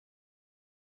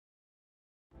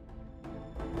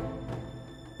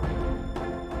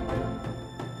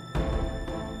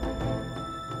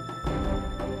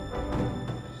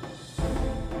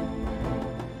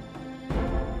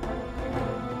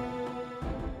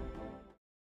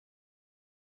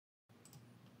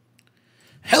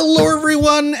Hello,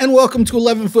 everyone, and welcome to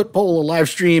 11 Foot Pole, a live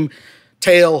stream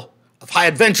tale of high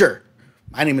adventure.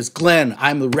 My name is Glenn.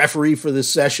 I'm the referee for this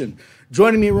session.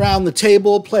 Joining me around the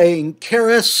table, playing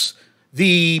Karis,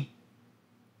 the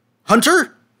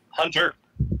hunter. Hunter.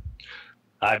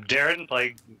 I'm Darren,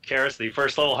 playing Karis, the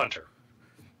first level hunter.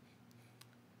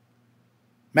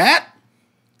 Matt.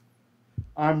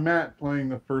 I'm Matt, playing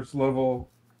the first level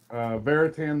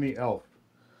Veritan the elf.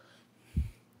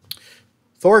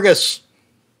 Thorgus.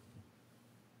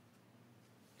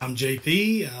 I'm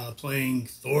JP, playing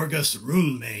Thorgus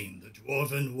Runemane, the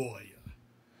Dwarven Warrior.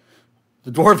 The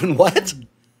Dwarven what?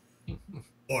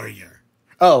 Warrior.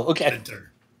 Oh, okay.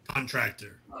 Hunter.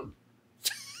 Contractor.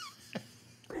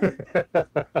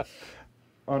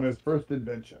 On his first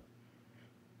adventure.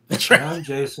 That's right. I'm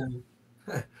Jason,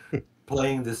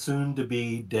 playing the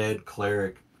soon-to-be dead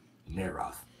cleric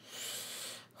Neroth.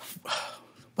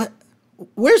 What?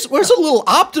 Where's a little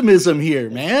optimism here,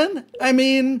 man? I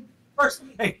mean,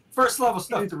 First level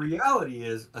stuff. The reality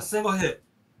is a single hit,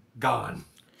 gone.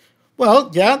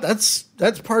 well, yeah, that's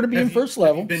part of being first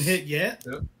level. Have you been hit yet?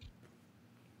 Yep.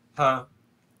 Huh?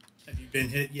 Have you been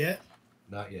hit yet?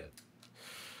 Not yet.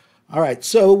 All right,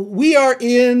 so we are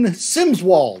in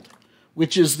Simswald,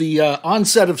 which is the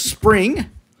onset of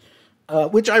spring,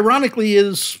 which ironically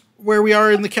is where we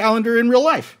are in the calendar in real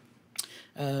life.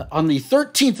 On the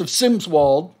 13th of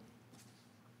Simswald,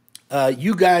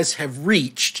 you guys have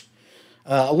reached,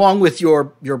 along with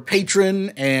your patron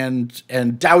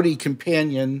and doughty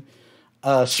companion,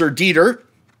 Sir Dieter,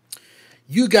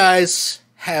 you guys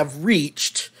have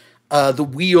reached the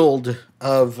Weald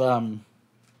of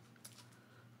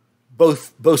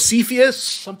Bozurah,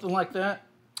 something like that.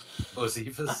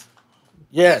 Bocephus?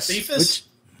 Yes. Cephas?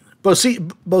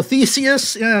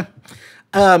 Bothesius, yeah.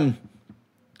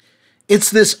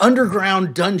 It's this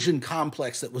underground dungeon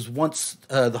complex that was once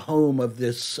the home of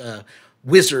this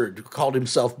wizard who called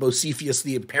himself Bocephus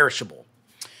the Imperishable,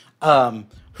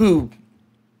 who,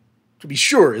 to be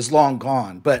sure, is long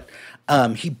gone. But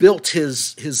he built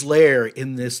his lair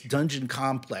in this dungeon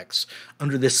complex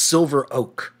under this silver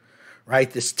oak, right?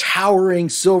 This towering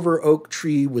silver oak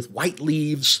tree with white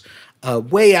leaves,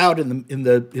 way out in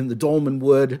the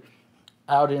Dolmenwood,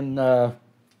 out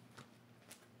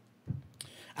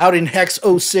in Hex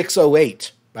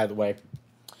 0608, by the way.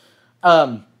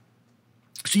 So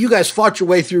you guys fought your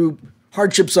way through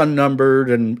hardships unnumbered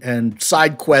and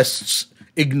side quests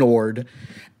ignored,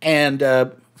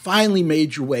 and finally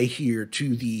made your way here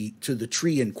to the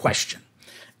tree in question.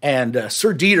 And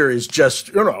Sir Dieter is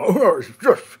just,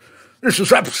 this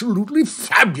is absolutely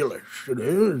fabulous. It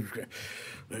is.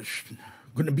 I'm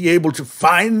going to be able to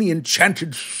find the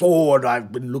enchanted sword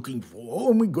I've been looking for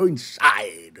when we go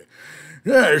inside.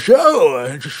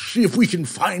 So, just see if we can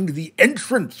find the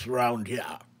entrance around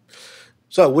here.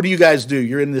 So, what do you guys do?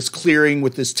 You're in this clearing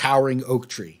with this towering oak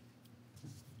tree.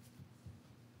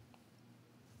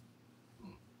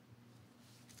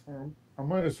 I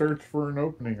might have searched for an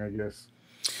opening, I guess.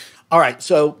 All right,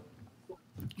 so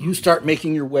you start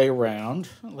making your way around.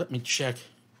 Let me check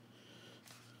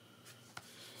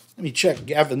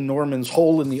Gavin Norman's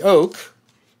Hole in the Oak,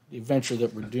 the adventure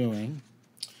that we're doing.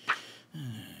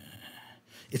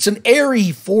 It's an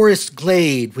airy forest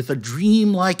glade with a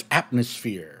dreamlike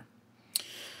atmosphere.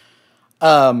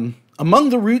 Among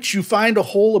the roots, you find a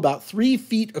hole about 3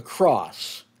 feet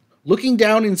across. Looking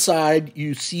down inside,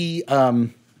 you see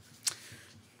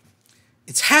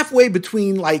it's halfway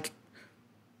between like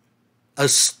a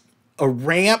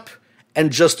ramp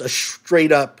and just a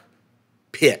straight up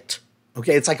pit.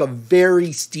 Okay, it's like a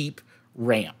very steep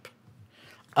ramp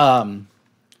that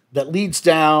leads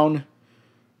down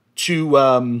to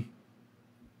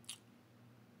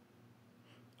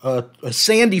a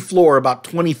sandy floor about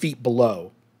 20 feet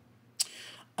below.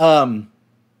 And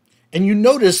you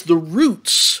notice the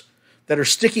roots that are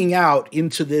sticking out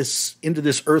into this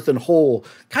earthen hole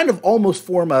kind of almost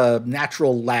form a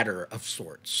natural ladder of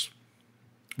sorts.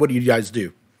 What do you guys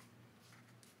do?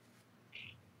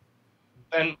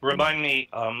 And remind me,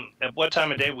 at what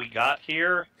time of day we got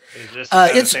here? Is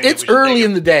this It's early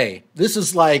in the day. This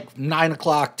is like 9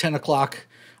 o'clock, 10 o'clock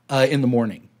in the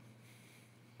morning.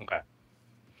 Okay.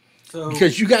 So,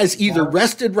 Because you guys either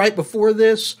rested right before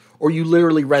this or you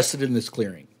literally rested in this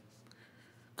clearing.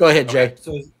 Go ahead, Jay.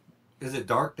 so is it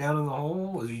dark down in the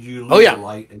hole? Or do you lose Oh, yeah. the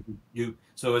light? And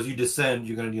so as you descend,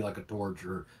 you're going to need like a torch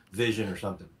or vision or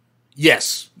something.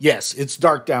 Yes, it's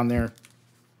dark down there.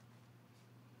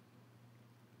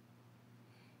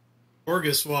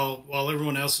 Thorgus, while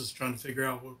everyone else is trying to figure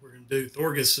out what we're going to do,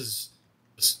 Thorgus is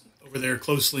just over there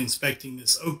closely inspecting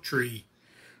this oak tree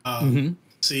to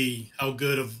see how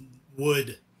good of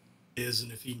wood is,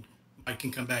 and if Mike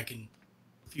can come back in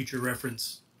future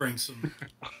reference, bring some.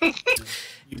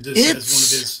 Use this as one of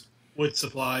his wood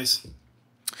supplies.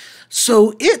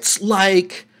 So it's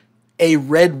like a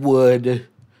redwood,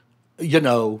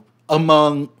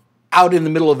 out in the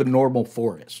middle of a normal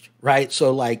forest, right?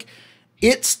 So like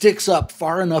it sticks up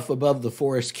far enough above the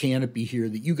forest canopy here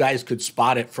that you guys could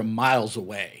spot it from miles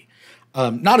away.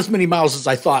 Not as many miles as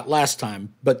I thought last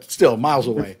time, but still miles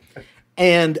away.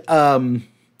 And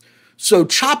so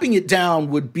chopping it down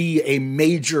would be a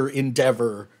major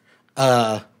endeavor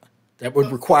that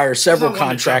would require several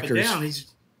contractors.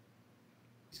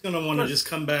 He's going to want to just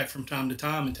come back from time to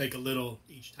time and take a little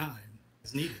each time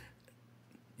as needed.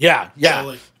 Yeah.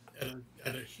 Sell it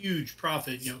at a huge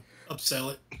profit,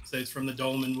 upsell it. Say it's from the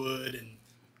Dolmenwood and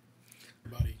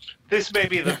everybody. This may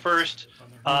be the first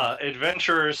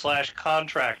adventurer /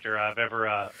 contractor I've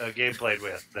ever game played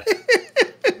with.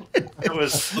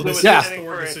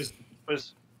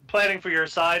 was planning for your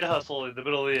side hustle in the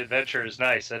middle of the adventure is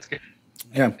nice. That's good.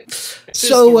 Yeah.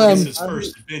 So his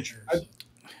first adventure.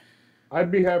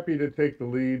 I'd be happy to take the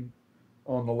lead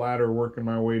on the ladder, working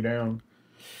my way down.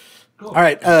 Cool. All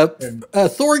right,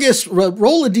 Thorgus,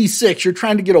 roll a d6. You're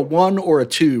trying to get a 1 or a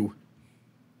 2.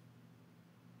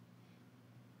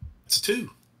 It's 2.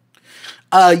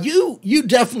 You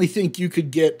definitely think you could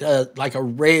get like a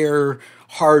rare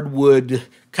hardwood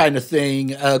kind of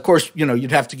thing. Of course,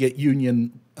 you'd have to get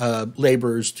union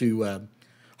laborers to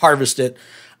harvest it.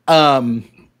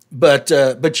 But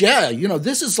yeah,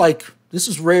 this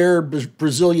is rare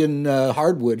Brazilian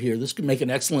hardwood here. This could make an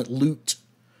excellent lute,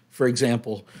 for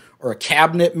example, or a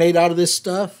cabinet made out of this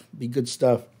stuff. Be good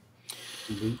stuff.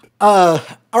 Mm-hmm.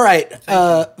 All right,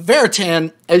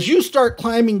 Veritan, as you start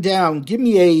climbing down, give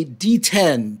me a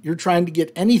D10. You're trying to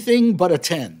get anything but a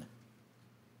 10.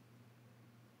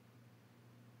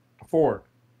 4.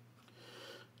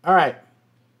 All right.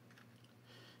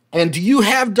 And do you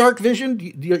have dark vision?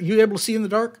 Are you able to see in the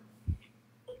dark?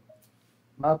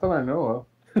 Not that I know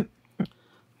of.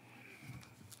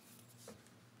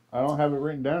 I don't have it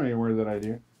written down anywhere that I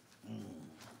do.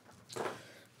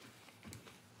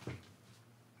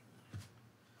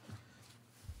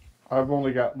 I've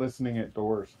only got listening at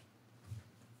doors.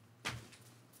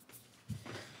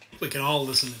 We can all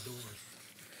listen at doors.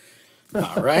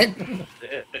 All right.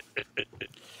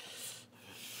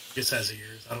 Just has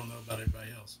ears. I don't know about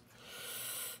everybody else.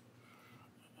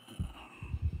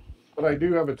 But I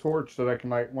do have a torch that I can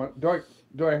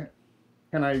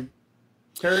can I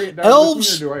carry it down?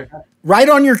 Elves, with me, or do I right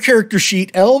on your character sheet,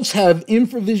 elves have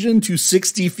infravision to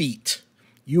 60 feet.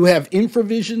 You have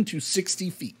infravision to 60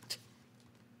 feet.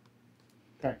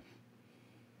 Okay.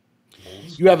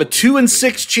 You have a 2 in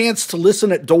 6 chance to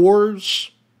listen at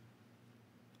doors.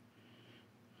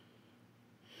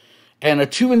 And a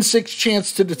 2 in 6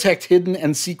 chance to detect hidden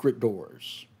and secret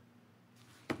doors.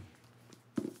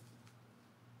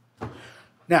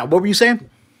 Now, what were you saying?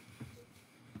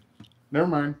 Never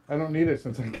mind. I don't need it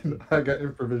since I got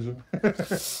infravision.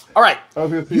 All right. I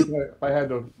was going to see if I had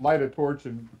to light a torch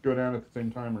and go down at the same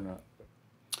time or not.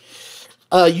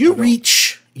 You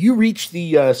reach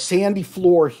the sandy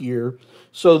floor here.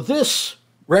 So this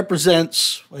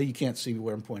represents, well, you can't see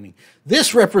where I'm pointing.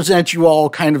 This represents you all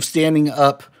kind of standing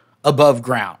up above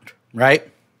ground, right?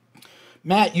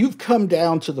 Matt, you've come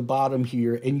down to the bottom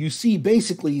here, and you see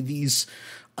basically these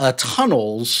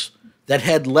tunnels that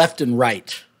head left and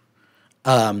right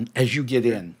as you get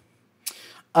in.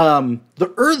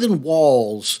 The earthen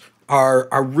walls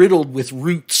are riddled with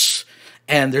roots,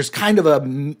 and there's kind of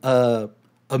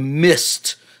a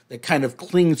mist that kind of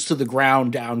clings to the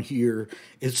ground down here.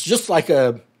 It's just like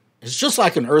an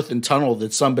earthen tunnel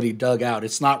that somebody dug out.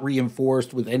 It's not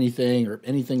reinforced with anything or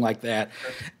anything like that.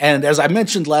 And as I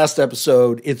mentioned last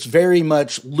episode, it's very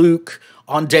much Luke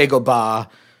on Dagobah,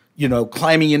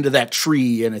 climbing into that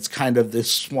tree, and it's kind of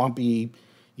this swampy,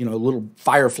 little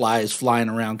fireflies flying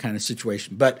around kind of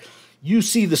situation. But you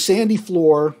see the sandy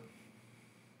floor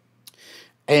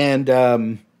and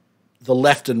the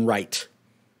left and right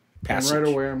passage. And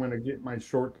right away, I'm going to get my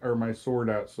sword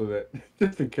out so that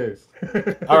just in case.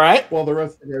 All right. While the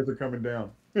rest of the guys are coming down.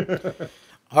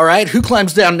 All right. Who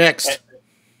climbs down next?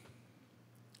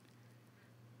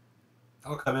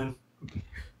 I'll come in.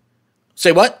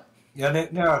 Say what? Yeah,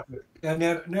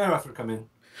 Neroth will come in.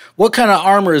 What kind of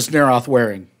armor is Neroth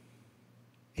wearing?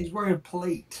 He's wearing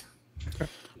plate.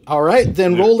 All right,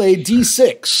 then roll a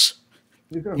d6.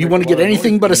 You want to get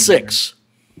anything but a 6.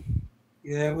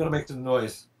 Yeah, I'm going to make some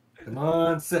noise. Come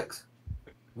on, 6.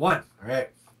 1. All right.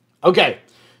 Okay.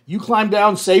 You climb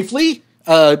down safely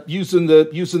using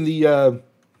the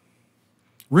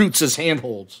roots as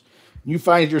handholds. You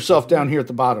find yourself down here at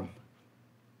the bottom.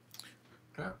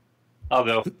 I'll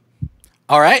go.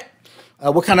 All right.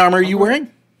 What kind of armor are you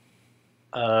wearing?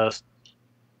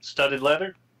 Studded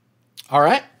leather. All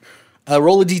right.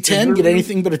 Roll a d10. Get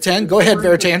anything but a 10. Go ahead,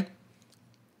 Veritan.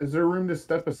 Is there room to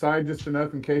step aside just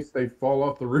enough in case they fall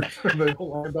off the roof and they don't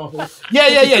land on us? Yeah.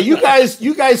 You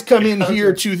guys come in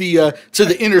here to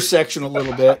the intersection a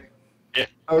little bit. Yeah.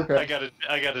 Okay.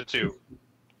 I got a 2.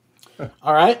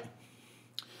 All right.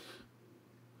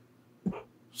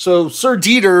 So Sir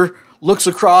Dieter looks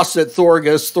across at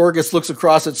Thorgus. Thorgus looks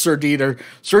across at Sir Dieter.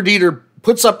 Sir Dieter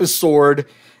puts up his sword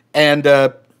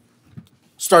and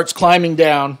starts climbing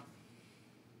down.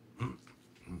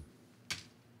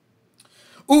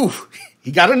 Ooh,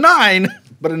 he got a 9,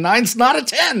 but a 9's not a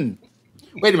 10.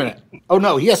 Wait a minute. Oh,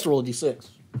 no, he has to roll a d6.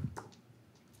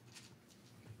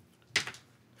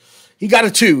 He got a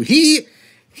 2. He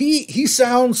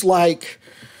sounds like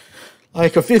a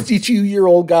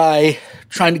 52-year-old guy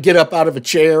trying to get up out of a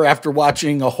chair after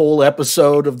watching a whole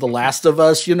episode of The Last of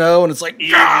Us, and it's like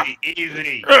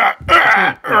easy.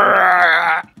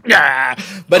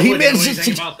 But he Nobody know manages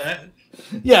anything to. about that.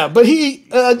 Yeah, but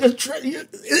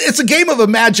it's a game of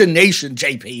imagination,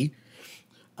 JP.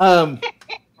 I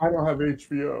don't have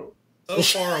HBO. So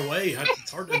far away,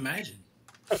 it's hard to imagine.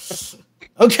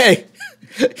 Okay.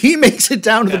 He makes it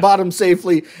down to the bottom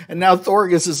safely, and now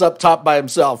Thorgus is up top by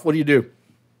himself. What do you do?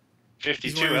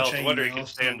 52 health. I wonder he can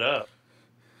stand up.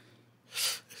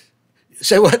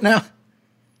 Say what now?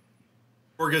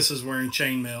 Orgus is wearing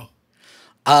chainmail.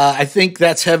 I think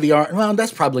that's heavy armor. Well,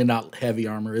 that's probably not heavy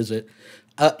armor, is it?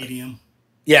 Medium.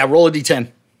 Yeah, roll a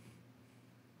d10.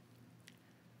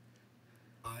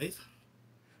 5.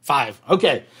 5.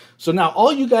 Okay. So now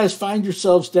all you guys find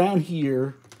yourselves down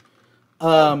here.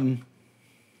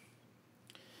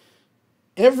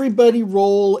 Everybody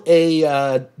roll a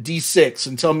d6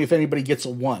 and tell me if anybody gets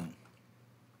a 1.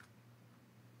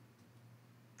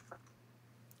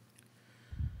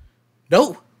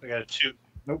 No? I got a 2.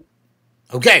 Nope.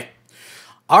 Okay.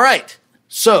 All right.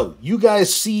 So you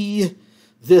guys see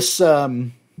this.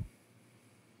 Hold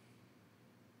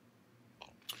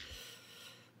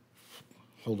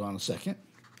on a second.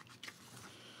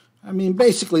 I mean,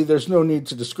 basically, there's no need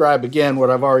to describe again what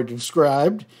I've already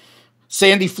described.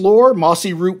 Sandy floor,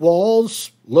 mossy root walls,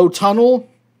 low tunnel.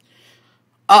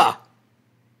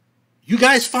 You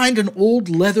guys find an old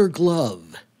leather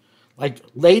glove, like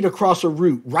laid across a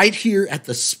root right here at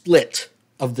the split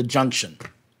of the junction.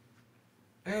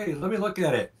 Hey, let me look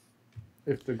at it.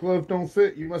 If the glove don't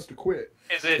fit, you must have quit.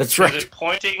 That's right. Is it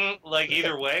pointing like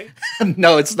either way?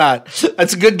 No, it's not.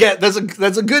 That's a good guess.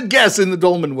 That's a good guess in the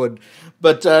Dolmenwood.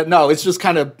 But no, it's just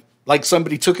kind of like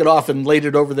somebody took it off and laid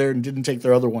it over there and didn't take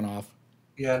their other one off.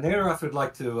 Yeah, Naroff would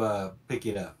like to pick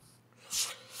it up.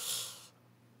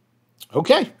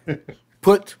 Okay.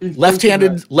 Put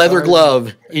left-handed leather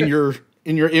glove in your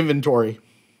inventory.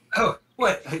 Oh,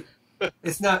 what?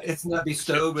 It's not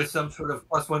bestowed with some sort of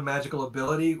 +1 magical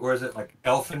ability, or is it like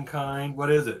elfin kind? What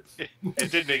is it?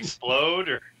 It didn't explode,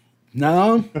 or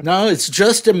No, it's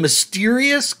just a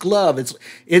mysterious glove.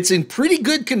 It's in pretty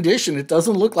good condition. It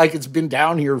doesn't look like it's been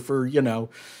down here for,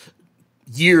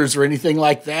 years or anything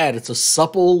like that. It's a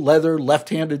supple leather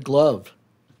left-handed glove.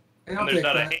 Hey, and there's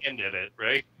not a hand in it,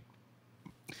 right?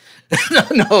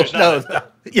 No.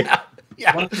 Yeah.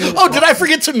 Oh, did I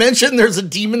forget to mention there's a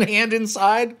demon hand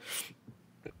inside?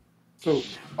 So,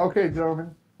 okay,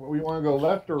 gentlemen, we want to go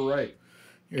left or right?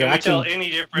 Can we tell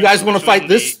any difference? You guys want to fight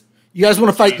this? You guys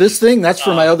want to fight this thing? That's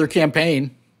for my other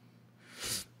campaign.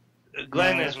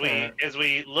 Glenn, as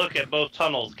we look at both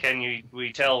tunnels,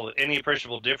 we tell any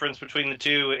appreciable difference between the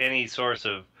two? Any source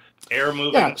of air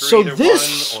moving through either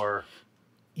one? Or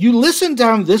you listen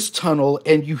down this tunnel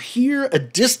and you hear a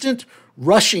distant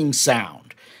rushing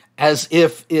sound, as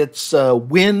if it's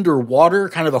wind or water,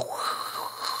 kind of a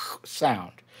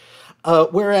sound.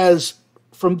 Whereas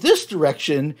from this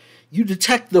direction, you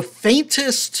detect the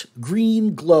faintest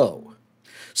green glow.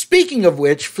 Speaking of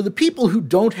which, for the people who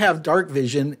don't have dark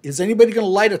vision, is anybody going to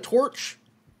light a torch?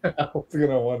 I was going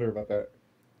to wonder about that.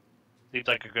 Seems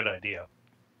like a good idea.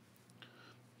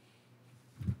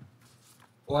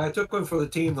 Well, I took one for the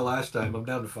team the last time. I'm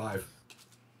down to 5.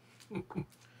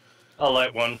 I'll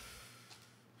light one.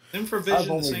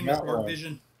 Infravision the same as dark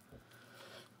vision.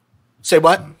 Say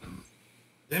what?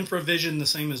 Infravision the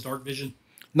same as dark vision.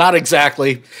 Not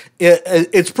exactly.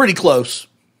 It's pretty close.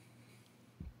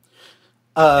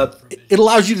 It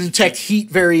allows you to detect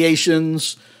heat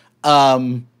variations,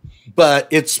 but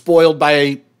it's spoiled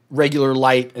by regular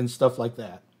light and stuff like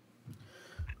that.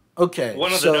 Okay.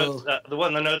 One of the notes,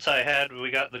 the notes I had,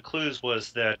 we got the clues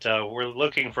was that we're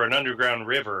looking for an underground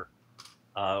river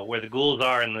where the ghouls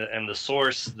are and the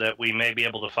source that we may be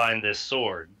able to find this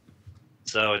sword.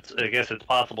 So I guess it's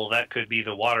possible that could be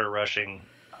the water rushing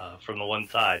from the one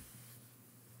side.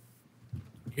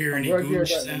 Hear any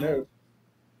ghoulish sound?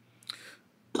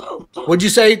 What'd you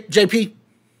say, JP?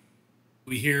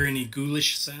 We hear any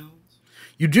ghoulish sounds?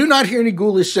 You do not hear any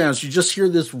ghoulish sounds. You just hear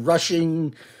this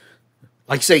rushing,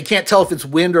 like I say, you can't tell if it's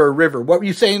wind or a river. What were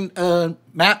you saying,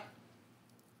 Matt?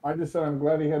 I just said I'm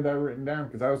glad he had that written down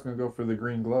because I was going to go for the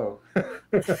green glow.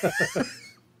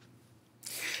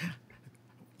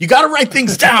 You got to write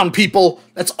things down, people.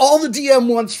 That's all the DM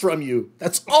wants from you.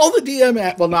 That's all the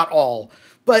DM, well, not all,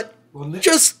 but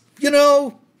just,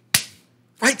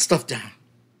 write stuff down.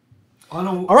 On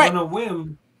a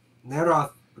whim,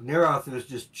 Neroth is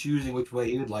just choosing which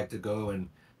way he would like to go, and,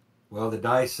 well, the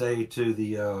dice say to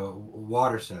the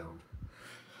water sound.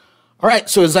 All right,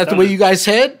 so is that the way you guys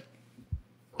head?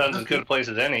 Sounds as good a place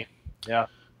as any. Yeah.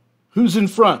 Who's in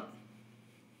front?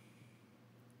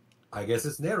 I guess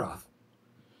it's Neroth.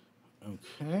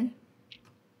 Okay.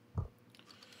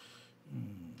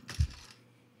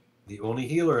 The only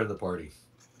healer in the party.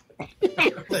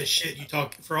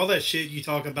 For all that shit you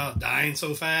talk about dying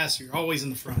so fast, you're always in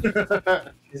the front.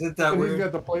 Isn't that weird? He's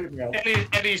got the plate now.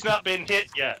 And he's not been hit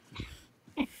yet.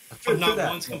 I've not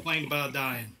once complained about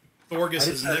dying. Thorgus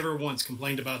has never once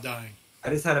complained about dying. I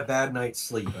just had a bad night's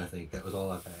sleep, I think. That was all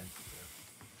I've had.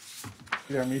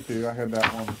 Yeah, me too. I had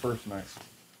that one the first night.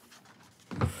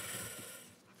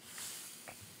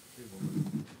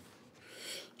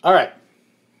 All right.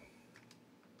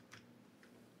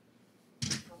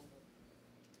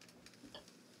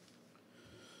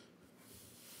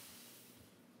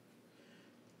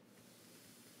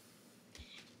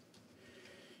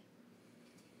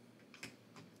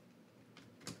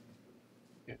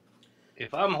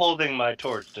 If I'm holding my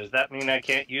torch, does that mean I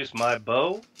can't use my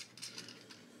bow?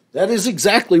 That is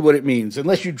exactly what it means,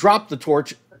 unless you drop the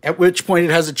torch, at which point it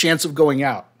has a chance of going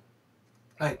out.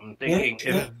 I'm thinking...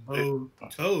 Hand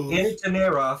it to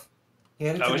Neroth.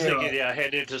 I was thinking,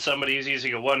 hand it to somebody who's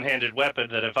using a one-handed weapon,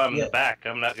 that if I'm in the back,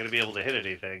 I'm not going to be able to hit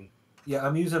anything. Yeah,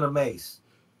 I'm using a mace.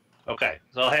 Okay,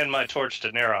 so I'll hand my torch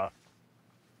to Neroth.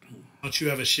 Don't you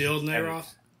have a shield,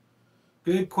 Neroth?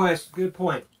 Good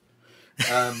point.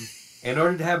 In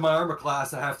order to have my armor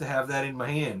class, I have to have that in my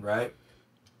hand, right?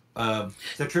 Is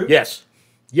that true? Yes.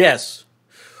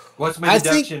 What's my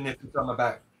deduction if it's on my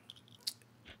back?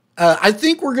 I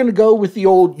think we're going to go with the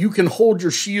old, you can hold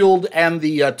your shield and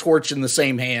the torch in the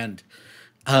same hand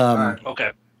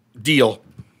Okay. deal.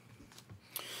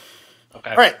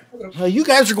 Okay. All right. You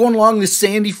guys are going along this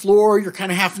sandy floor. You're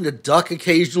kind of having to duck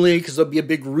occasionally because there'll be a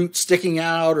big root sticking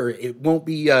out, or it won't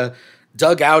be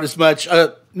dug out as much.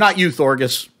 Not you,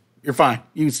 Thorgus. You're fine.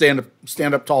 You can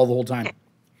stand up tall the whole time.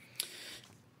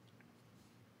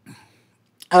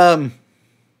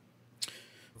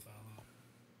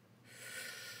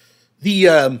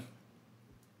 The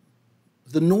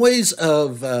noise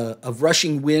of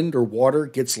rushing wind or water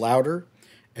gets louder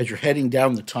as you're heading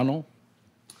down the tunnel.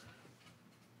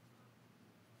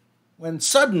 When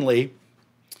suddenly,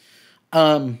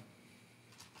 right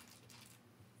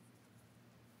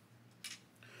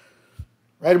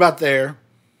about there,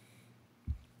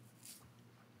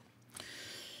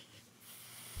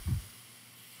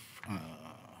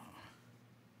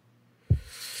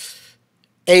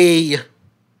 a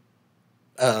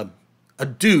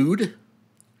dude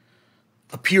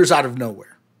appears out of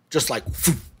nowhere, just like,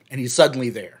 and he's suddenly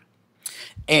there,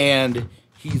 and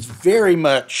he's very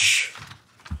much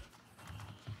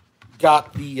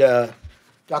got the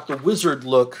wizard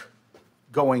look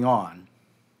going on.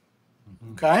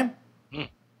 Okay?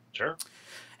 Sure.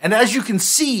 And as you can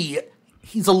see,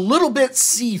 he's a little bit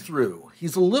see-through.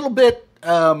 He's a little bit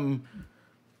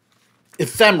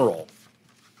ephemeral.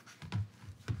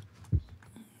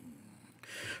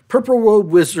 Purple-robed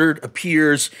wizard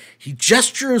appears. He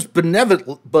gestures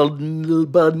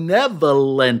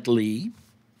benevolently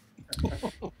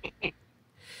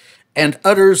and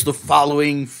utters the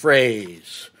following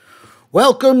phrase.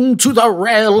 Welcome to the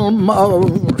realm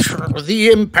of the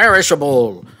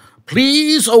Imperishable.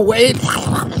 Please await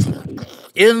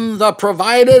in the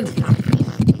provided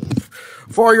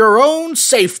for your own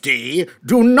safety.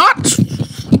 Do not.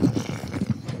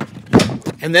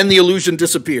 And then the illusion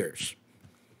disappears.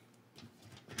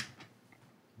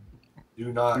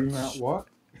 Do not what?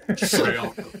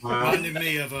 Reminded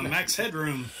me of a Max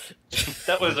Headroom.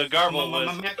 That was a garble.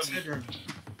 Max Headroom.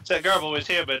 That garble was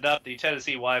here, but not the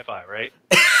Tennessee Wi-Fi, right?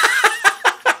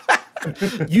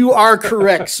 You are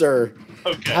correct, sir.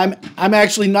 Okay. I'm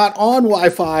actually not on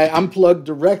Wi-Fi. I'm plugged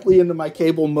directly into my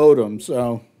cable modem,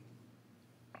 so.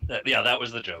 Yeah, that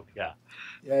was the joke. Yeah.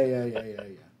 Yeah.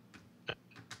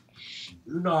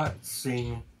 Do not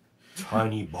sing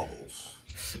tiny bubbles.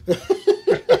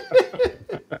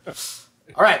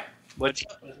 All right.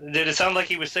 Did it sound like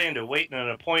he was saying to wait in an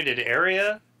appointed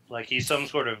area? Like he's some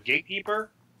sort of gatekeeper?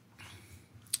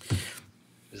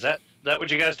 Is that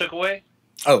what you guys took away?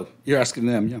 Oh, you're asking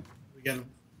them, yeah. We gotta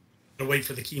wait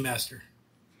for the keymaster.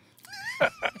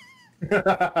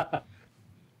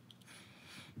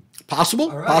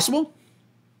 Possible? Right. Possible?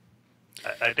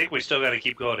 I think we still got to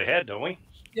keep going ahead, don't we?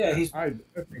 Yeah, I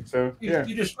think so.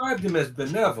 You described him as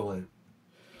benevolent.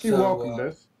 He welcomed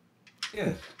us.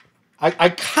 Yeah. I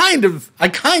kind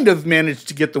of managed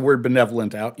to get the word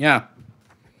benevolent out. Yeah.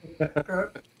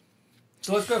 Okay.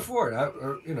 So let's go for it.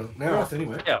 Now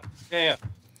anyway. Yeah.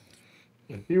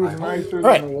 He was nicer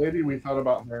than the lady we thought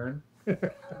about marrying.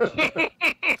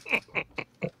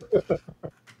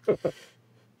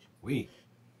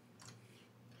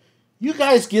 You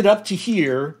guys get up to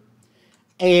here,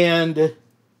 and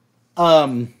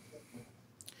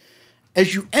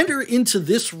as you enter into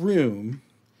this room,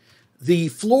 the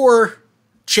floor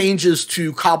changes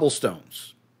to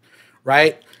cobblestones,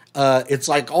 right? It's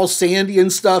like all sandy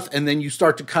and stuff, and then you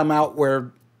start to come out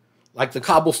where, like, the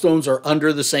cobblestones are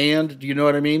under the sand. Do you know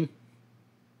what I mean?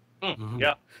 Mm-hmm.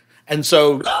 Yeah. And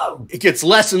so it gets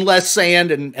less and less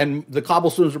sand, and the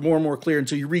cobblestones are more and more clear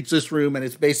until you reach this room, and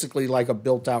it's basically like a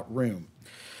built-out room.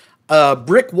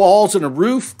 Brick walls and a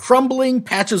roof, crumbling,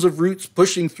 patches of roots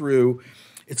pushing through.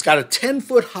 It's got a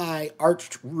 10-foot-high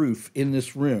arched roof in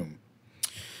this room.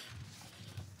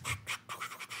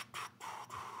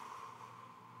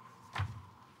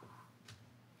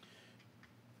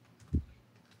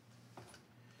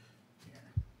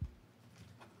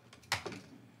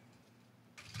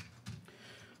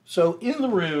 So in the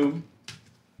room,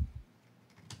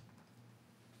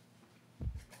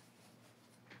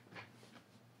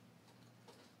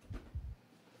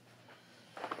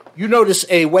 you notice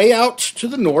a way out to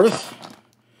the north,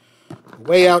 a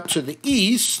way out to the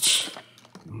east,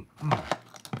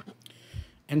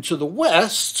 and to the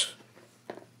west,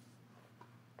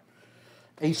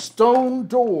 a stone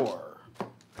door.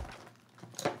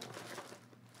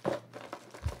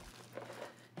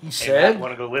 He said,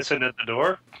 "Want to go listen at the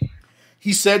door?"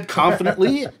 He said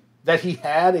confidently that he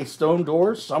had a stone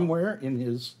door somewhere in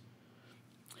his.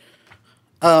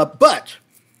 But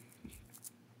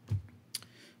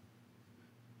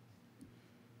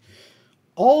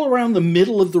all around the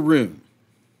middle of the room,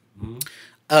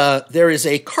 there is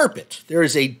a carpet. There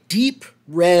is a deep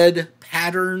red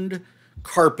patterned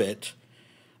carpet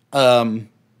in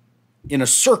a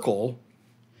circle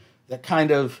that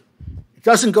kind of. It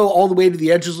doesn't go all the way to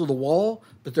the edges of the wall,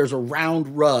 but there's a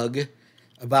round rug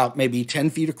about maybe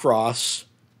 10 feet across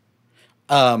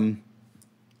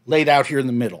laid out here in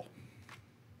the middle.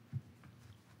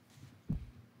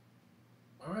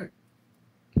 All right.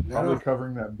 Probably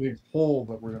covering that big hole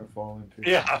that we're going to fall into.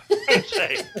 Yeah.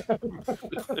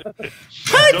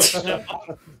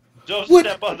 Don't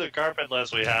step on the carpet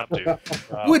unless we have to.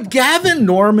 Would Gavin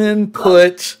Norman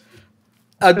put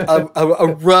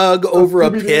a rug over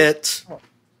a pit?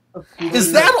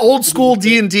 Is that old school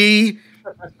D&D?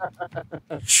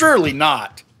 Surely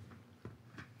not.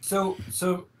 So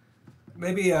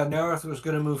maybe Nareth was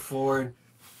going to move forward.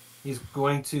 He's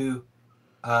going to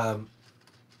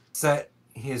set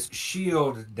his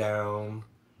shield down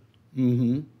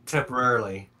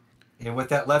temporarily, and with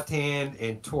that left hand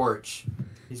and torch,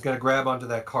 he's going to grab onto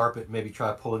that carpet and maybe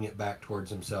try pulling it back towards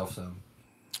himself some.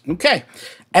 Okay.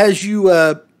 As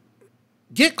you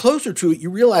get closer to it, you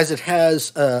realize it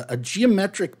has a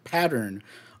geometric pattern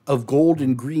of gold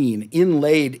and green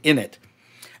inlaid in it.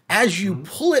 As you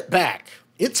pull it back,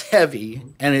 it's heavy,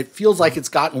 and it feels like it's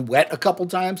gotten wet a couple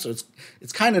times, so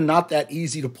it's kind of not that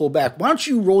easy to pull back. Why don't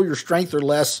you roll your strength or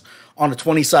less on a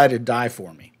 20-sided die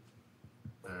for me?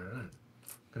 All right.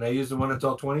 Can I use the one that's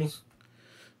all 20s?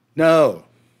 No.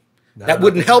 That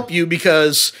wouldn't help you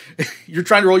because you're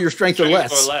trying to roll your strength or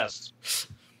less.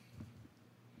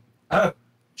 Oh,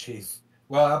 jeez.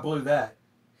 Well, I blew that.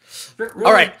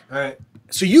 All right.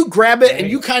 So you grab it and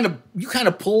you kind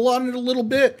of pull on it a little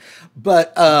bit,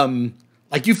 but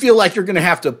like you feel like you're going to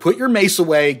have to put your mace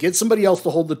away, get somebody else to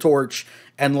hold the torch,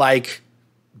 and like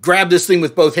grab this thing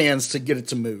with both hands to get it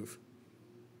to move.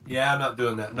 Yeah, I'm not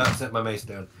doing that. I'm not setting my mace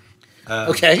down.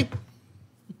 Okay.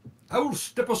 I will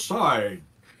step aside.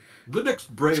 The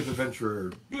next brave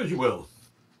adventurer, do as you will.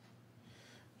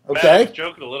 Okay. Matt, I was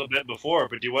joking a little bit before,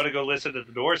 but do you want to go listen at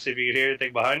the door, see if you can hear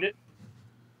anything behind it?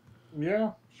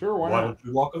 Yeah, sure. Why don't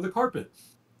you walk on the carpet?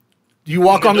 Do you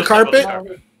walk on the carpet?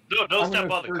 No, don't step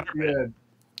on the carpet.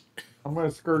 I'm going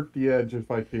to skirt the edge if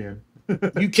I can.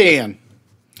 You can.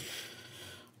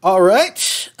 All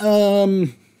right.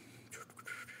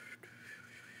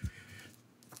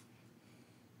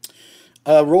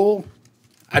 Roll.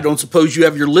 I don't suppose you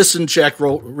have your listen check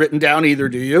written down either,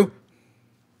 do you?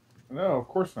 No, of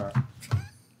course not.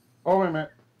 Oh, wait a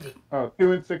minute.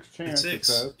 2 and 6 chance. 6. It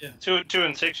says. Yeah. 2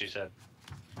 and 6, you said.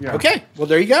 Yeah. Okay. Well,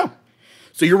 there you go.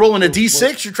 So you're rolling a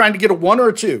D6. You're trying to get a 1 or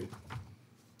a 2.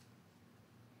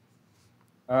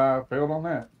 Failed on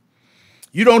that.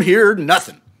 You don't hear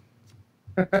nothing.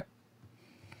 I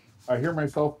hear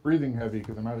myself breathing heavy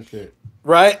because I'm out of shape.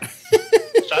 Right?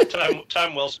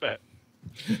 Time well spent.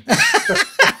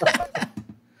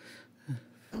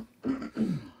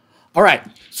 All right.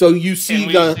 So you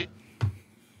see Go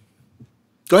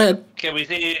ahead. Can we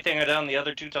see anything down the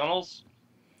other 2 tunnels?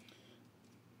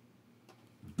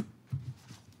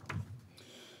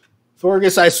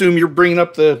 Thorgus, I assume you're bringing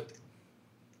up the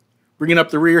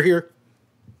rear here.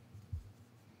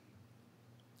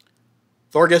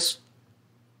 Thorgus?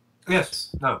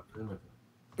 Yes. No.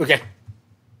 Okay.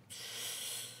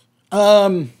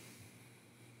 Darren,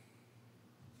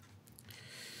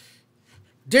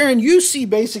 you see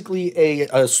basically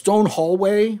a stone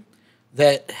hallway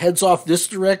that heads off this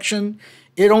direction.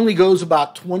 It only goes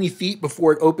about 20 feet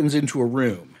before it opens into a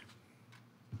room.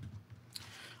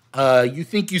 You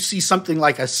think you see something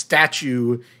like a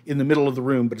statue in the middle of the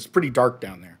room, but it's pretty dark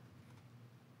down there.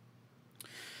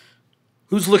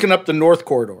 Who's looking up the north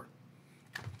corridor?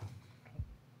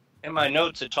 In my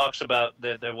notes, it talks about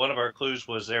that one of our clues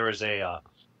was there was a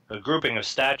grouping of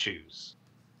statues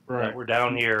that were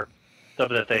down here,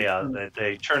 that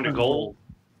they turned to gold.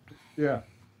 Yeah.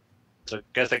 So I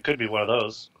guess that could be one of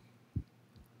those.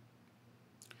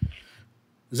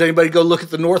 Does anybody go look at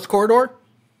the north corridor?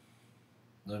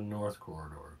 The north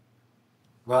corridor.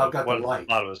 Well, I've got the light. A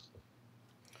lot of us.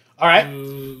 All right.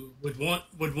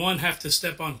 Would one have to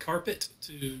step on carpet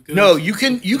to go? No, you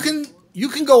can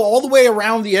go all the way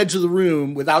around the edge of the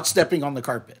room without stepping on the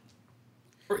carpet.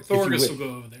 Thorgus will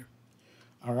go over there.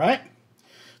 All right.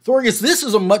 Thorgus, this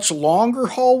is a much longer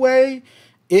hallway.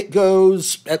 It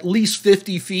goes at least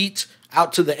 50 feet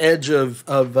out to the edge of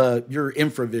your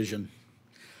infravision.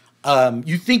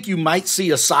 You think you might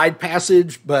see a side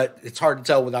passage, but it's hard to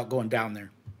tell without going down there.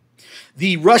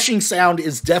 The rushing sound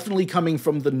is definitely coming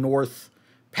from the north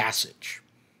passage.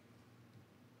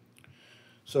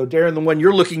 So, Darren, the one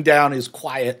you're looking down is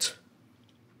quiet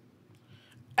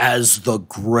as the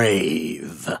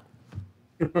grave.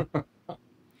 Well,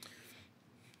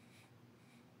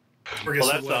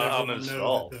 that's not ominous at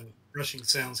all. The rushing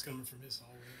sounds coming from his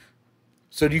hallway.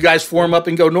 So, do you guys form up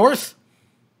and go north?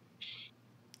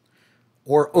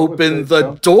 Or open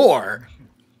the door?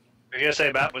 I guess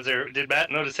say, Matt, did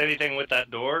Matt notice anything with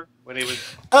that door when he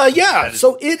was? Yeah.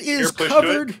 So it is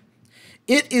covered.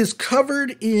 It is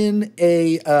covered in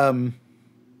a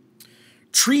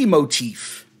tree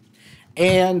motif,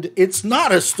 and it's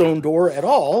not a stone door at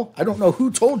all. I don't know who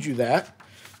told you that,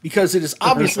 because it is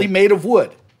obviously made of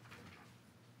wood.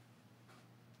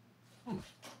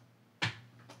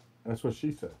 That's what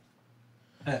she said.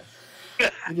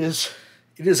 It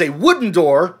is a wooden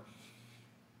door.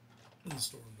 All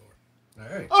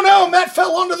right. Oh no, Matt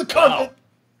fell onto the carpet.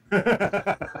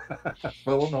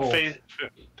 Fell in the hole.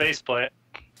 Face plant.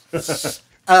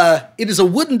 It is a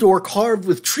wooden door carved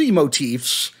with tree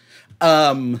motifs.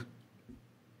 But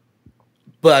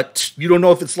you don't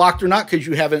know if it's locked or not because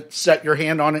you haven't set your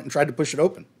hand on it and tried to push it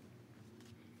open.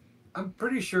 I'm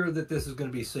pretty sure that this is going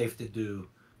to be safe to do.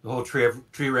 The whole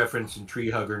tree reference and tree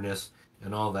huggerness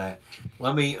and all that.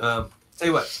 Let me tell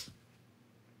you what.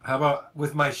 How about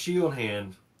with my shield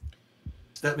hand,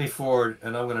 step me forward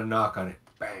and I'm going to knock on it.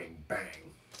 Bang,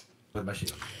 bang. With my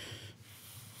shield.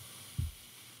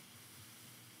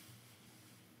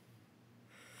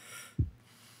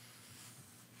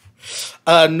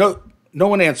 No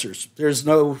one answers. There's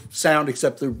no sound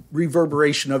except the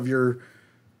reverberation of your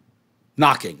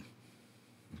knocking.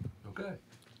 Okay.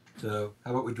 So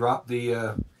how about we drop the?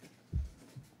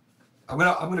 I'm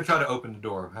gonna try to open the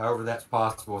door. However, that's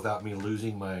possible without me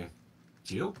losing my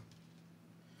shield.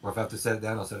 Or if I have to set it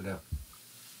down, I'll set it down.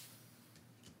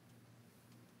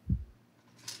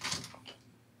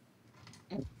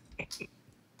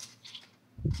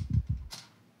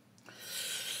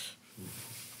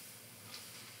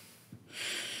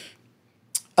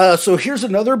 So here's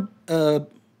another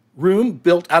room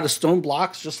built out of stone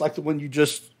blocks, just like the one you're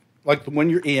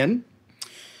in.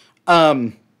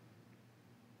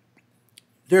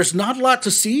 There's not a lot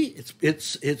to see.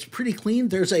 It's pretty clean.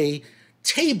 There's a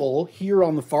table here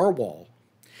on the far wall,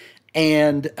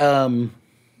 and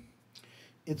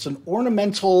it's an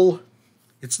ornamental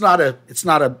It's not a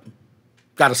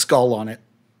got a skull on it.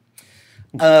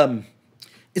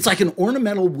 It's like an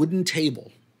ornamental wooden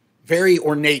table. Very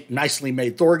ornate, nicely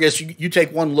made. Thorgus, you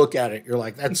take one look at it. You're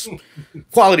like, that's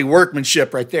quality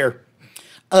workmanship right there.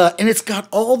 And it's got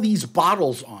all these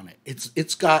bottles on it.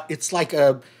 It's like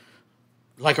a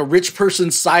rich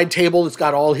person's side table. It's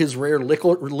got all his rare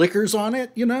liquors on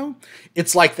it, you know?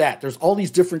 It's like that. There's all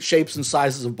these different shapes and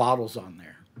sizes of bottles on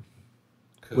there.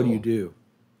 Cool. What do you do?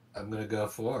 I'm going to go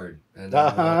forward. And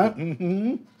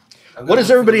what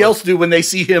does everybody else do when they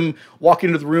see him walk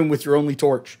into the room with your only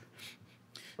torch?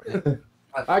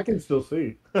 I can still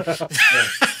see. I'm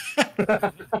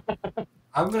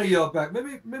going to yell back.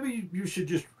 Maybe you should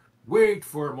just wait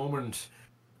for a moment.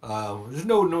 There's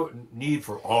no need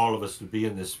for all of us to be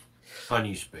in this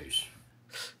tiny space.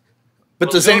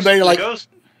 But does anybody like...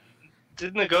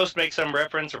 Didn't the ghost make some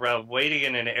reference around waiting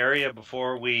in an area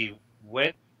before we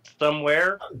went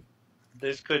somewhere?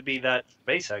 This could be that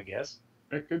space, I guess.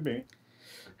 It could be. It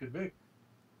could be.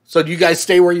 So do you guys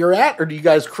stay where you're at, or do you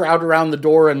guys crowd around the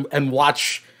door and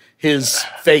watch his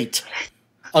fate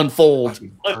unfold?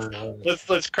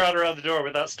 Let's crowd around the door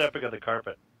without stepping on the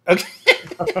carpet. Okay.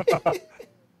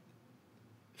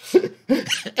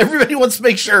 Everybody wants to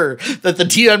make sure that the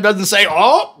TM doesn't say,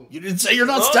 "Oh, you didn't say you're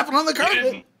not stepping on the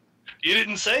carpet." You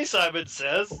didn't say Simon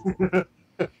says.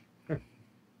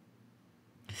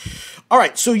 All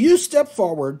right, so you step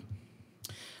forward.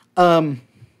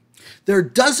 There are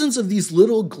dozens of these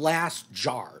little glass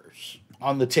jars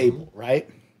on the table, right?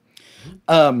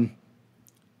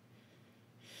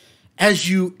 As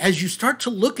you start to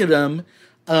look at them,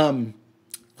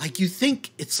 like you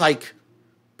think it's like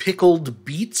pickled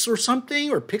beets or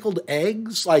something, or pickled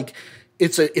eggs. Like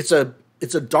it's a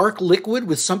dark liquid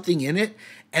with something in it.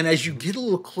 And as you get a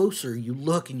little closer, you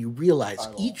look and you realize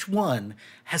each one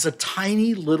has a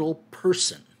tiny little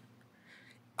person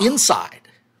inside,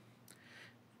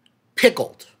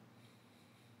 pickled.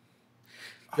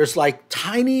 There's like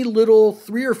tiny little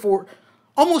 3 or 4,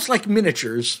 almost like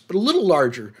miniatures, but a little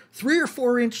larger, 3 or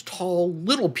 4 inch tall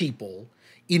little people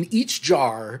in each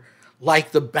jar,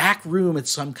 like the back room at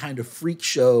some kind of freak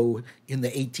show in the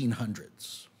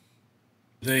 1800s.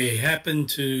 They happen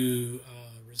to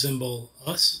resemble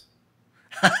us?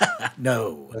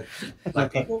 No.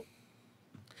 Like people?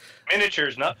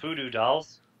 Miniatures, not voodoo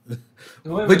dolls.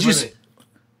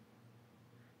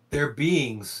 They're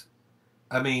beings.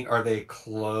 I mean, are they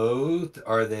clothed?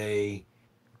 Are they...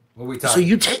 What are we talking So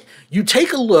you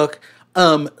take a look.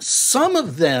 Some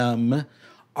of them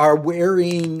are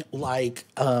wearing like...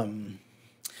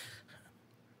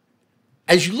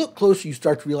 as you look closer, you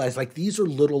start to realize like these are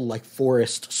little like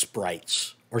forest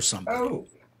sprites or something. Oh.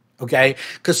 Okay?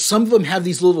 Because some of them have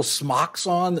these little smocks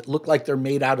on that look like they're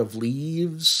made out of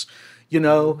leaves, you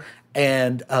know?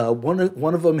 And one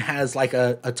of them has like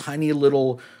a tiny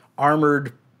little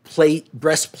armored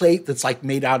breastplate that's like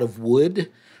made out of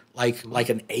wood, like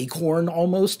an acorn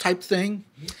almost type thing.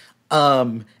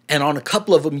 And on a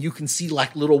couple of them, you can see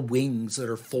like little wings that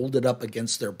are folded up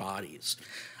against their bodies.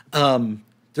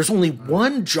 There's only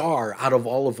one jar out of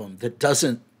all of them that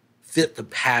doesn't fit the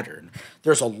pattern.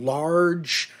 There's a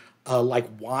large, like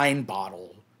wine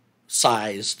bottle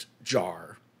sized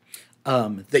jar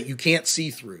that you can't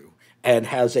see through and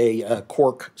has a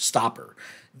cork stopper.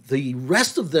 The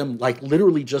rest of them like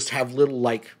literally just have little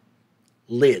like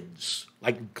lids,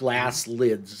 like glass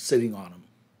lids sitting on them.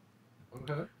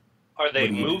 Okay. Are they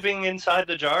moving inside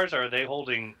the jars? Or are they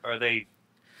holding? Are they?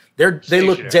 They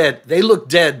look dead. They look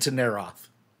dead to Neroth.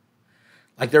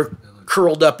 Like they're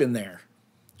curled up in there,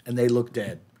 and they look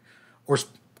dead, or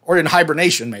in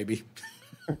hibernation maybe.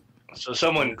 So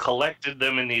someone collected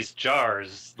them in these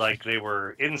jars like they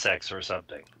were insects or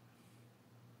something.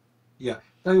 Yeah.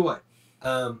 Tell you what.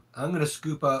 I'm going to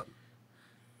scoop up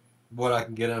what I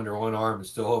can get under one arm and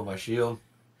still hold my shield.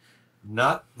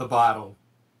 Not the bottle.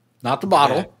 Not the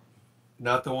bottle. Yeah,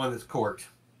 not the one that's corked.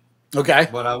 Okay.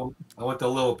 But I want the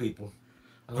little people.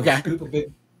 I'm going to scoop a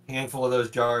big handful of those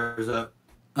jars up.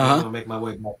 I'm going to make my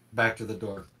way back to the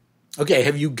door. Okay.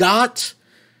 Have you got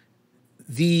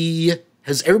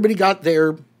has everybody got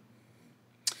their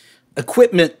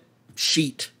equipment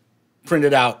sheet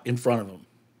printed out in front of them?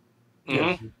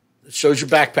 Mm-hmm. It shows your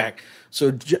backpack.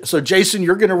 So Jason,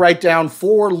 you're going to write down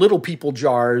 4 little people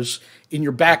jars in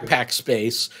your backpack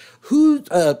space. Who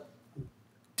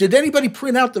did anybody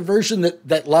print out the version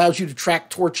that allows you to track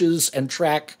torches and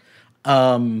track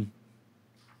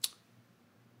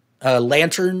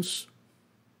lanterns?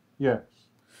 Yes.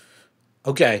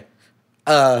 Okay.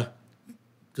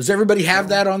 Does everybody have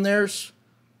that on theirs?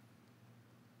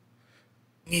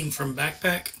 From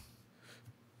backpack?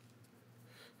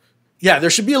 Yeah, there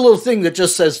should be a little thing that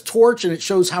just says torch, and it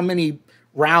shows how many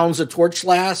rounds a torch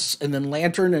lasts, and then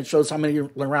lantern, and it shows how many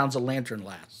rounds a lantern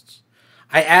lasts.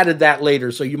 I added that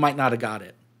later, so you might not have got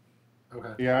it.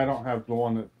 Okay. Yeah, I don't have the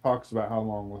one that talks about how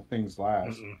long the things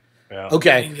last. Yeah.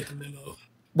 Okay. I didn't get the memo.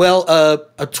 Well,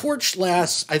 a torch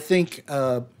lasts, I think,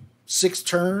 6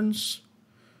 turns.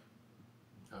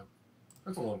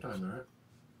 That's a long time, right?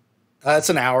 That's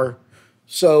an hour.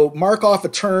 So mark off a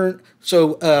turn.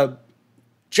 So,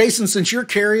 Jason, since you're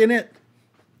carrying it,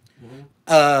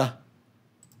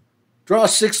 draw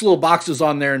 6 little boxes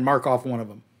on there and mark off one of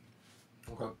them.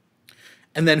 Okay.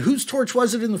 And then whose torch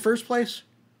was it in the first place?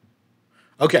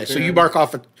 Okay, so you mark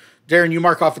off Darren, you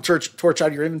mark off a torch out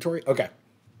of your inventory? Okay.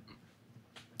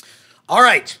 All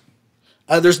right.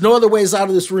 There's no other ways out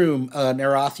of this room,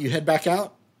 Neroth. You head back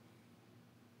out?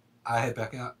 I head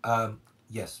back out.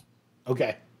 Yes.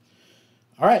 Okay.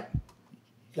 All right.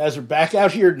 You guys are back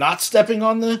out here, not stepping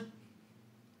on the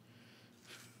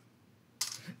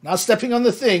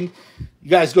thing. You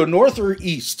guys go north or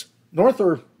east? North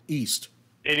or east?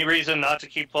 Any reason not to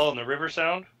keep following the river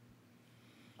sound?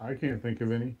 I can't think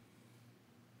of any.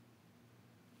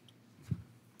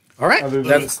 All right. Other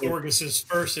than That's Gorgas's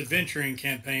first adventuring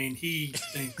campaign, he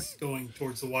thinks going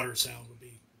towards the water sound would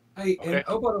be Hey, Okay. and,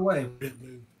 oh, by the way, a good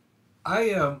move.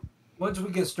 once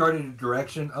we get started in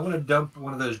direction, I'm gonna dump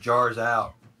one of those jars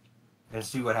out and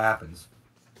see what happens.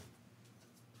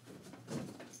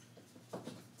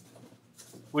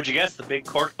 Would you guess the big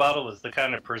cork bottle is the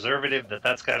kind of preservative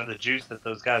that's kind of the juice that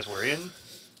those guys were in?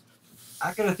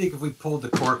 I kind of think if we pulled the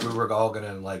cork, we were all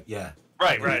gonna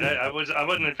Right. I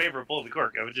wasn't in favor of pulling the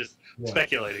cork. I was just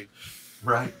speculating.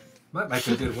 right. Might make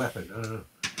a good weapon. I don't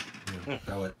know.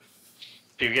 Throw it.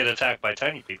 If you get attacked by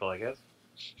tiny people, I guess.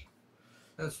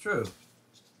 That's true.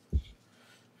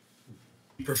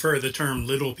 You prefer the term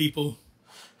little people?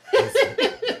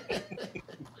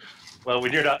 Well,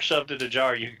 when you're not shoved in a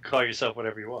jar, you can call yourself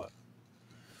whatever you want.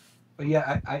 But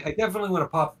yeah, I definitely want to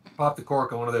pop the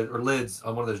cork on one of those, or lids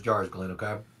on one of those jars, Glenn.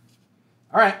 Okay.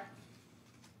 all right.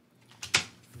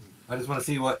 I just want to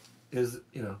see what is,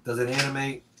 does it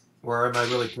animate, or am I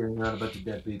really carrying around a bunch of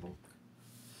dead people?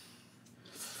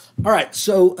 All right.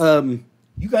 So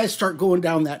you guys start going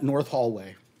down that north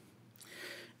hallway.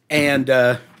 And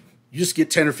you just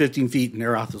get 10 or 15 feet, and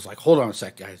Neroth is like, hold on a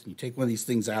sec, guys. And you take one of these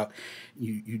things out, and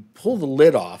you pull the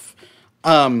lid off.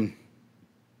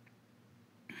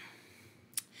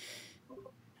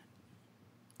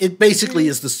 It basically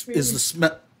is the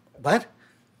smell. What?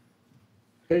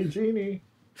 Hey, Genie.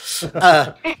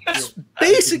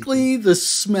 Basically the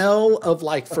smell of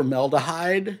like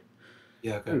formaldehyde.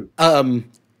 Yeah. Okay.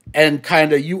 And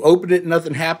kind of you open it and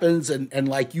nothing happens, and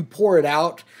like you pour it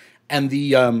out, and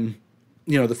the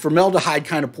the formaldehyde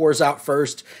kind of pours out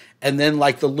first, and then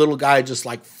like the little guy just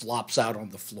like flops out on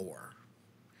the floor.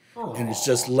 Aww. And it's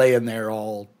just laying there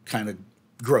all kind of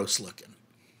gross looking.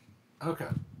 Okay.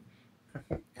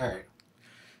 All right.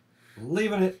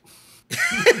 Leaving it.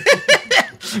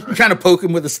 You kind of poke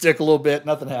him with a stick a little bit,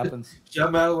 nothing happens.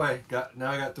 Jump out of the way.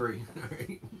 Now I got 3.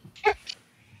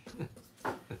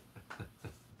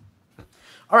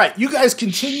 All right, you guys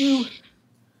continue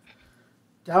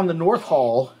down the north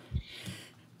hall.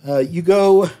 You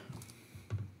go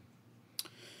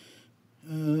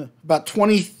about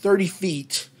 20, 30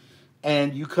 feet,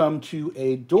 and you come to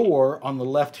a door on the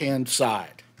left-hand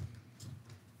side.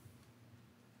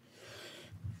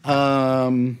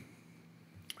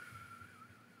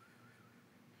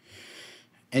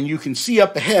 And you can see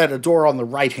up ahead a door on the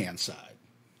right-hand side.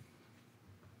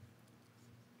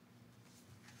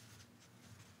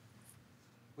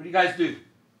 What do you guys do?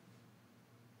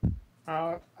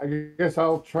 I guess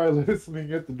I'll try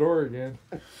listening at the door again.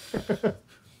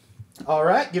 All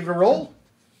right, give it a roll.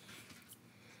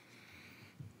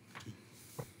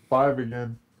 5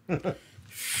 again. Nope.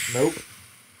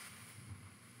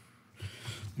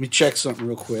 Let me check something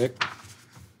real quick.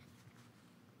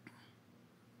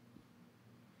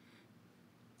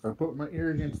 I put my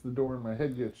ear against the door and my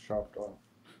head gets chopped off.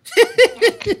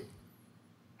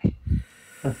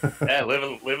 Yeah, live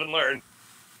and learn.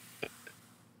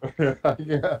 I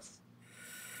guess.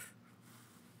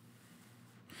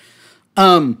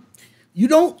 You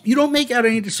don't make out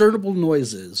any discernible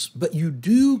noises, but you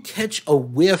do catch a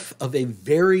whiff of a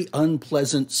very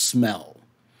unpleasant smell.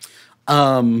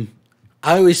 I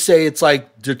always say it's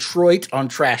like Detroit on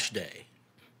trash day.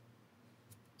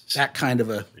 That kind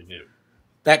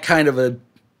of a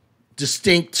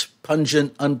distinct,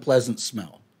 pungent, unpleasant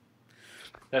smell.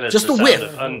 That is just the a sound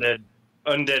whiff. of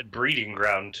undead breeding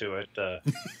ground to it.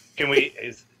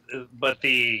 But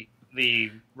the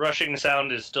rushing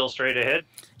sound is still straight ahead.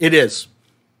 It is.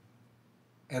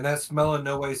 And that smell in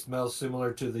no way smells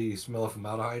similar to the smell of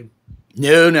formaldehyde?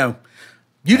 No.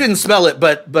 You didn't smell it,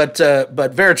 but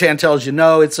Veritan tells you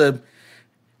no. It's an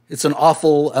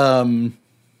awful,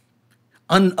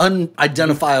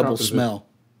 unidentifiable smell.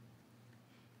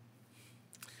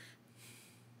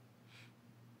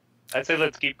 I'd say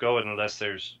let's keep going unless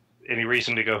there's any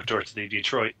reason to go towards the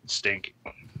Detroit stink.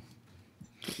 All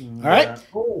right.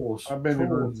 I've been in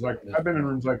rooms like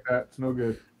that. It's no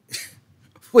good.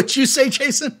 What'd you say,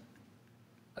 Jason?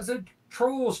 I said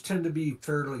trolls tend to be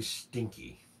fairly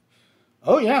stinky.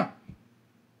 Oh yeah.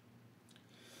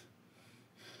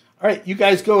 All right, you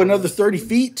guys go another 30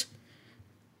 feet.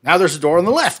 Now there's a door on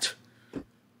the left.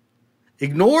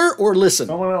 Ignore or listen?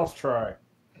 Someone else try.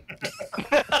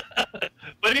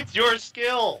 But it's your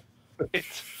skill.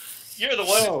 You're the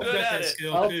one who's good at it.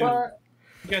 I'll try.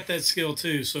 You got that skill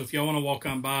too, so if y'all want to walk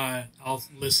on by, I'll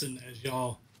listen as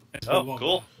y'all. As we walk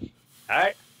cool. by. All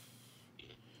right.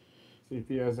 See if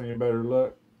he has any better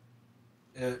luck.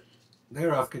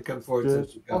 Neroff could come forward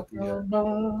since you got the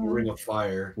ring of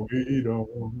fire. Wait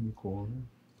on the corner.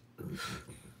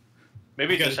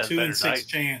 Maybe I got just a has 2 better in 6 night.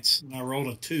 chance, and I rolled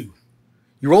a 2.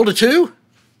 You rolled a 2?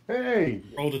 Hey,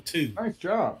 Rolled a 2. nice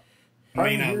job. I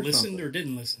mean, I hear listened something. or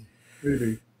didn't listen.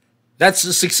 Maybe. That's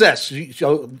a success.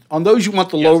 So on those, you want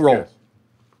the low roll.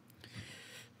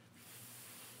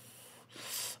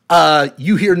 Yes.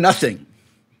 You hear nothing.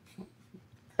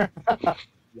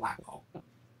 Wow.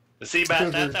 See,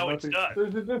 Matt, that's how it's done.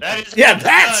 That is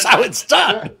That's how it's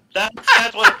done.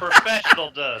 That's what a professional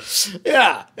does.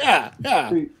 Yeah.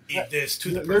 See, Eat this to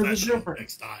the there's a professional difference.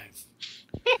 next time.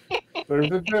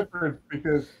 there's a difference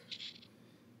because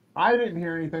I didn't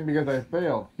hear anything because I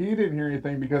failed. He didn't hear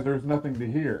anything because there was nothing to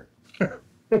hear.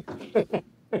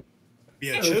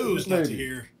 Yeah, I chose not to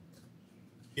hear.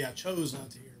 Yeah, I chose not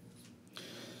to hear.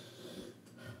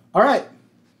 All right.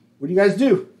 What do you guys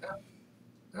do?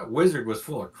 That wizard was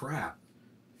full of crap.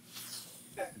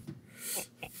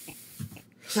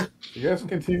 Yes,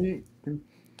 continue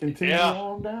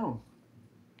on down.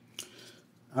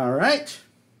 All right.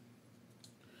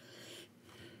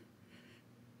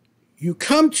 You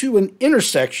come to an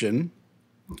intersection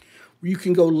where you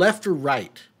can go left or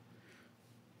right.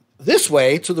 This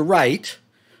way, to the right,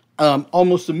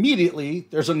 almost immediately,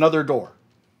 there's another door.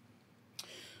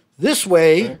 This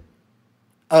way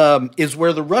is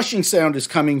where the rushing sound is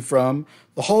coming from.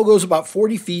 The hall goes about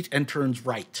 40 feet and turns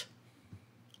right.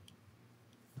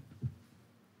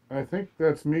 I think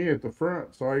that's me at the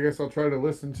front, so I guess I'll try to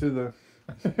listen to the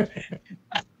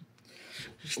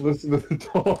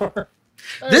door.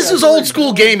 This is old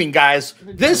school gaming, guys.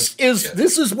 This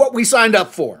is what we signed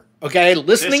up for. Okay,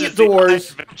 listening at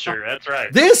doors. Adventure. That's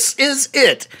right. This is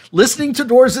it. Listening to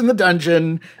doors in the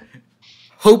dungeon,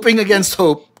 hoping against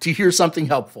hope to hear something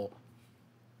helpful.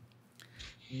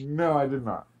 No, I did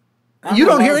not. You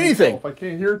don't hear anything. If I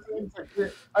can't hear things,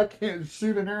 I can't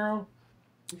shoot an arrow.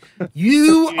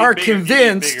 You are bigger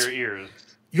convinced. ears.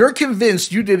 You're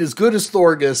convinced you did as good as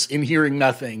Thorgus in hearing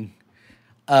nothing.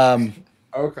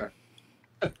 Okay.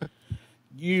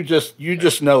 You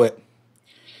just know it.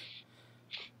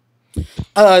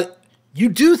 You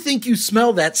do think you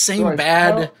smell that same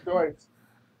bad.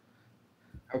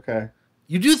 Okay.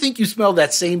 You do think you smell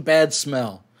that same bad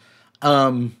smell.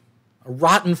 A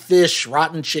rotten fish,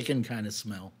 rotten chicken kind of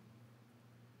smell.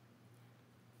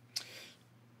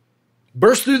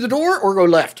 Burst through the door or go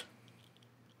left?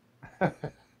 I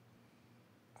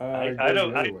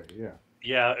don't. Yeah.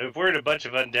 Yeah, if we're in a bunch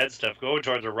of undead stuff, going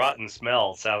towards a rotten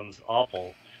smell sounds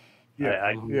awful.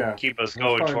 Yeah. Keep us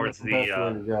going towards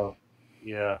the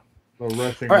the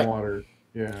rushing right. water.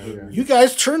 Yeah. You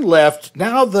guys turn left.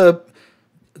 Now the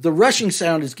rushing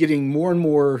sound is getting more and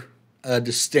more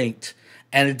distinct,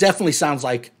 and it definitely sounds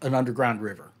like an underground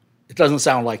river. It doesn't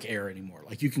sound like air anymore.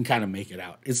 Like you can kind of make it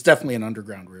out. It's definitely an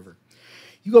underground river.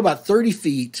 You go about 30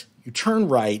 feet. You turn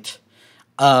right.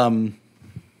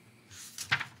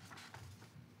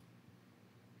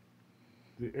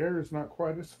 The air is not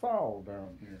quite as foul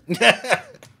down here.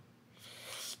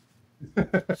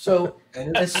 So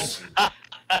as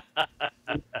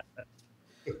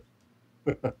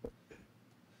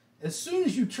soon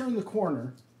as you turn the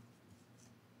corner,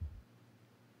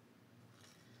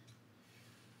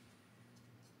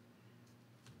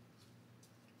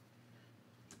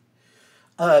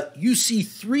 you see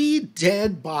 3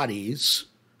 dead bodies,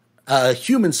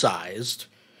 human-sized,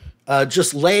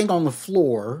 just laying on the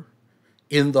floor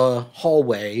in the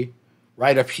hallway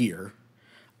right up here.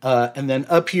 And then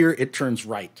up here, it turns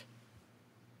right.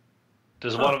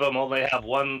 Does one of them only have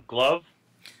one glove?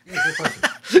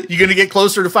 You going to get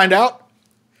closer to find out?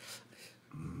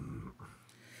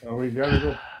 Oh, we gotta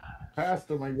go past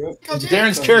them, I guess.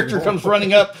 Darren's character comes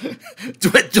running up.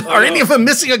 Are any of them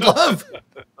missing a glove?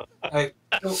 Hey,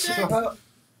 so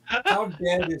how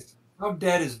dead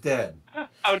is dead?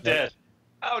 How dead?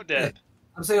 How dead?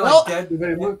 I'm saying Well, like dead. Do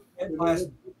they look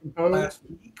last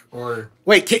week or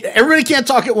Wait, everybody can't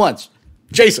talk at once.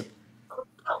 Jason.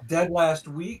 dead last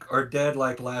week or dead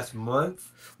like last month?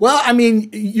 Well, I mean,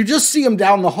 you just see them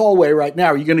down the hallway right now.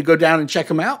 Are you going to go down and check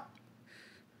them out?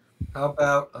 How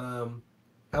about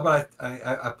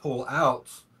I pull out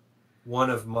one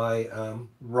of my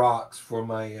rocks for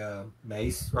my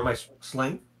mace or my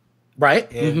sling, Right.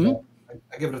 and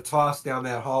I give it a toss down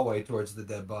that hallway towards the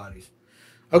dead bodies.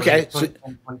 Okay. So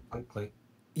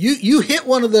you hit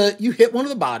one of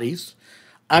the bodies.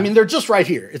 I mean, they're just right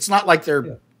here. It's not like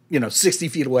they're 60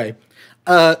 feet away.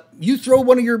 You throw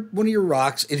one of your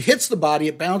rocks. It hits the body.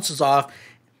 It bounces off.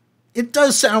 It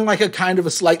does sound like a kind of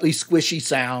a slightly squishy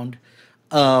sound.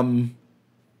 That's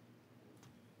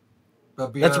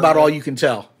about all you can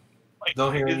tell.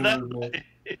 Don't hear any movement.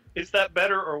 Is that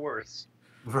better or worse?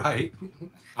 Right.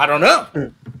 I don't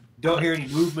know. Don't hear any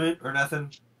movement or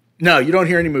nothing. No, you don't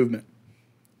hear any movement.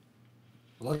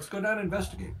 Well, let's go down and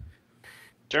investigate.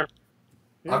 Sure.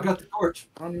 Yeah. I've got the torch.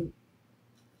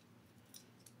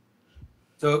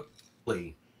 So,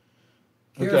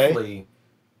 carefully,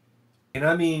 and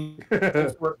I mean,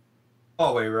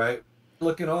 hallway, right?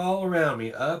 Looking all around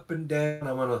me, up and down.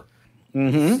 I'm gonna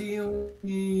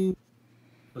ceiling,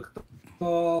 look at the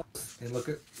walls, and look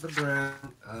at the ground,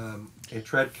 and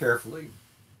tread carefully.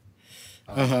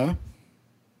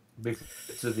 Big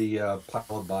to the pile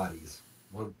of bodies.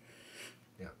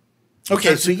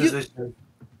 Okay, so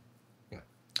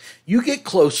you get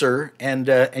closer and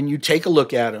you take a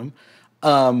look at them.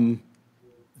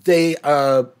 They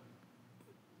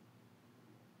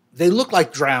look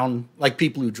like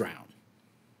people who drown.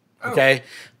 Okay,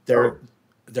 their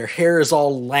hair is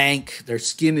all lank. Their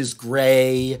skin is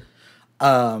gray.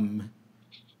 They're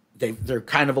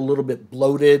kind of a little bit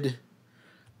bloated.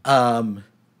 And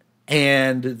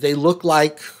they look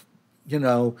like,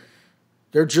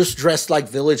 they're just dressed like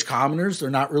village commoners. They're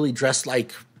not really dressed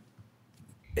like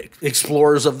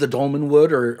explorers of the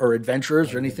Dolmenwood or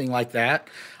adventurers or anything like that.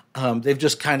 They've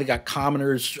just kind of got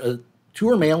commoners. Two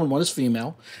are male and one is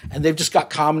female, and they've just got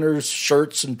commoners'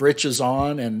 shirts and breeches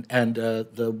on, and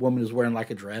the woman is wearing like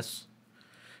a dress,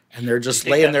 and they're just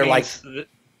laying there like. Do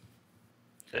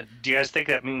you guys think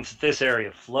that means this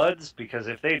area floods? Because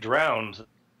if they drowned,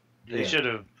 they should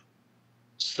have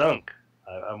sunk.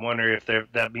 I'm wondering if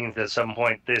that means at some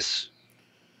point this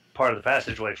part of the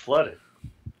passageway flooded.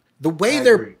 The way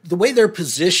they're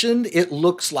positioned, it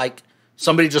looks like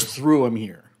somebody just threw them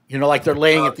here. Like they're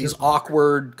laying at these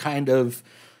awkward kind of,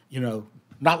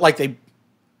 not like they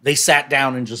sat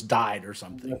down and just died or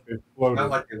something. Not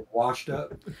like they washed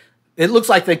up. It looks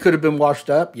like they could have been washed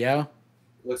up. Yeah.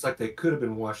 It looks like they could have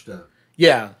been washed up.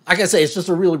 Yeah. Like I say, it's just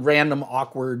a really random,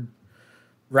 awkward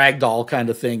ragdoll kind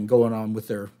of thing going on with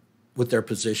their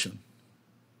position.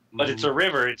 But it's a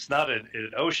river. It's not an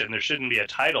ocean. There shouldn't be a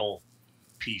tidal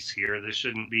piece here. This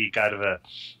shouldn't be kind of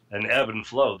an ebb and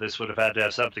flow. This would have had to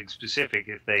have something specific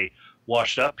if they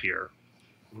washed up here.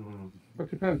 It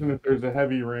depends on if there's a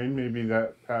heavy rain. Maybe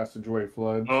that passageway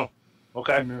floods. Oh,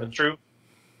 okay. That's true.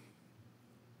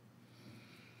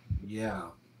 Yeah.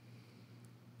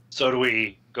 So do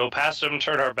we go past them,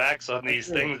 turn our backs on these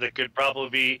things that could probably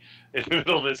be in the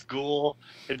middle of this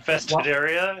ghoul-infested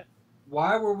area?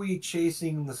 Why were we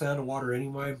chasing the sound of water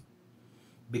anyway?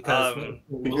 Because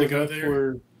they go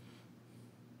there.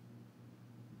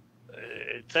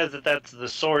 It says that's the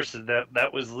source, and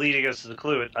that was leading us to the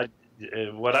clue.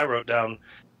 What I wrote down,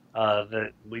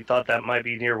 that we thought that might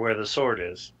be near where the sword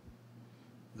is.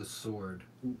 The sword.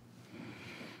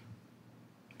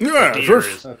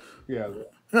 Yes,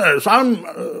 I'm.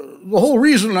 The whole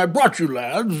reason I brought you,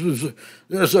 lads, is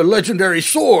there's a legendary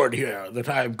sword here that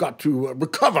I've got to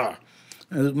recover.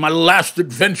 My last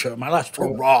adventure, my last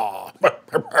hurrah.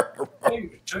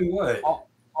 Tell you what.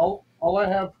 All I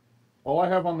have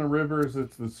on the river is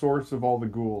it's the source of all the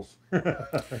ghouls.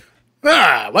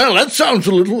 Well, that sounds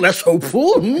a little less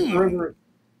hopeful. River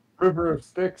of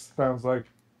Styx sounds like.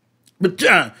 But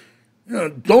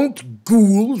don't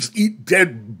ghouls eat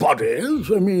dead bodies?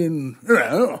 I mean,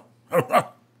 And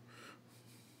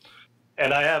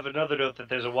I have another note that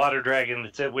there's a water dragon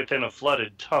that's within a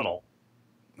flooded tunnel.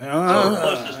 So we're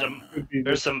close to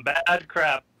there's some bad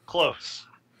crap close.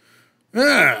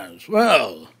 Yes,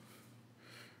 well,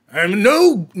 I mean,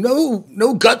 no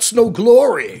guts, no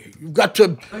glory. You've got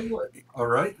to. All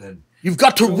right then. You've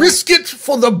got to risk it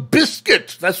for the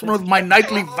biscuit. That's one of my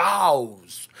nightly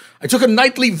vows. I took a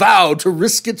knightly vow to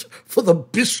risk it for the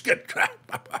biscuit. Well,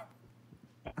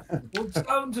 it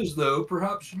sounds as though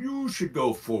perhaps you should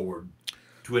go forward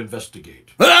to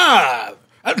investigate. Ah,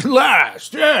 at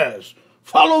last, yes.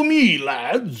 Follow me,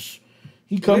 lads.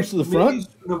 He comes to the front. Maybe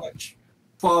so much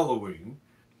following,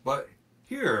 but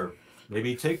here,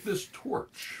 maybe take this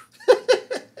torch.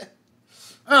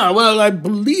 Well, I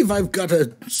believe I've got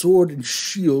a sword and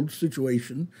shield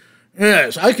situation.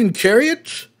 Yes, I can carry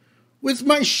it with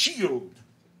my shield.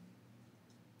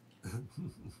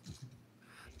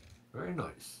 Very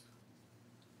nice.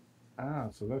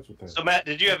 So that's what that So, Matt,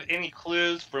 did you have any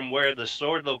clues from where the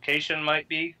sword location might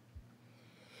be?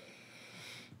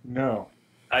 No.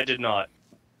 I did not.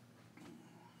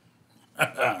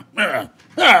 All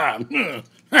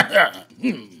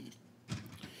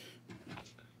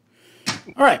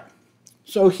right.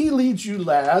 So he leads you,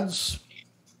 lads.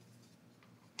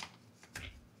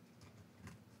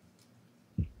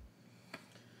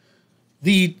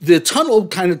 The tunnel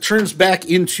kind of turns back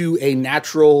into a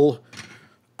natural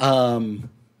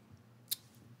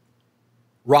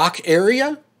rock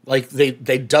area. Like they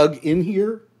dug in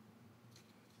here.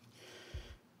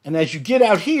 And as you get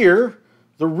out here,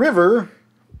 the river,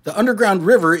 the underground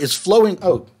river is flowing.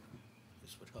 Oh,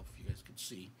 this would help if you guys could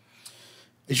see.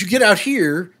 As you get out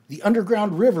here, the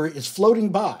underground river is floating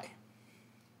by.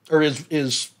 Or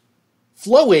is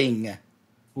flowing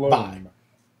by.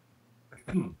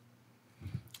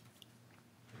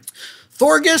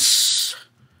 Thorgus,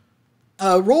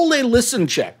 roll a listen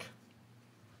check.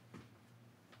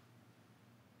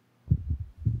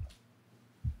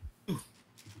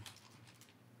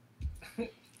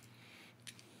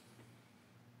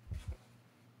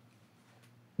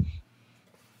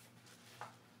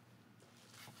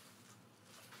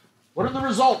 What are the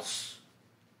results?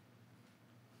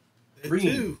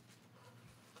 Two.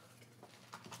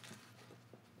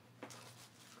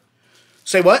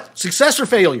 Say what? Success or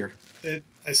failure?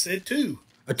 I said 2.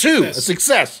 A 2, a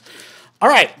success. All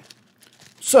right.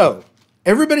 So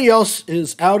everybody else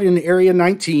is out in area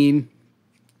 19.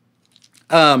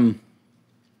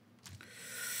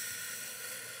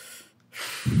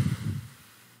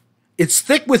 It's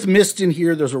thick with mist in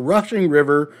here. There's a rushing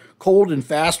river, cold and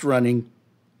fast running.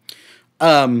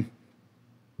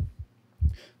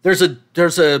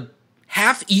 There's a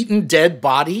half-eaten dead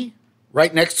body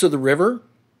right next to the river,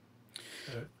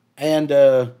 and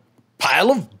a pile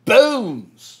of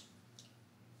bones.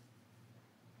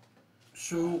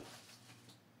 So,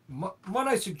 might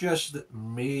I suggest that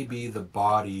maybe the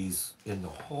bodies in the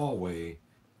hallway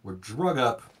were drug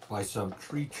up by some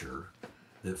creature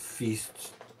that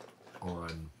feasts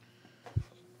on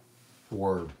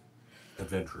poor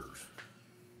adventurers?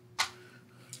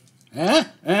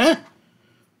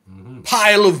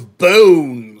 Pile of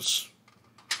bones.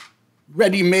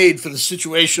 Ready-made for the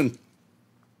situation.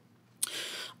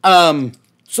 So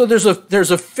there's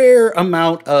a fair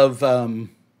amount of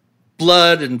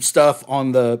blood and stuff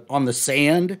on the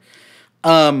sand.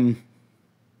 There's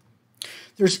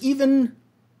even,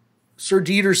 Sir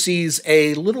Dieter sees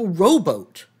a little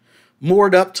rowboat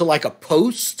moored up to like a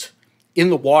post in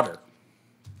the water.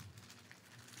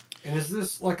 And is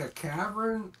this like a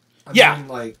cavern? I Yeah.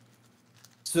 mean,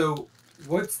 so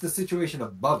what's the situation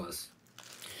above us?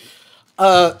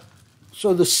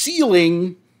 So the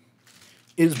ceiling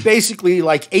is basically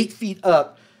like 8 feet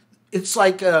up. It's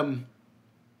like,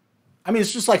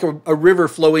 it's just like a river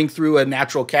flowing through a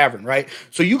natural cavern, right?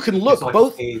 So you can look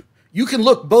you can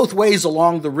look both ways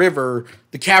along the river.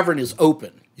 The cavern is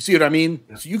open. You see what I mean?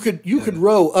 Yeah. So you could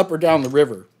row up or down the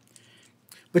river.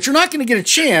 But you're not going to get a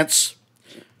chance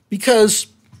because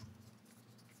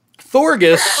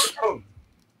Thorgus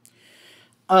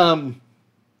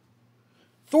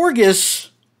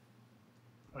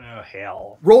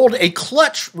rolled a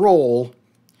clutch roll.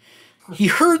 He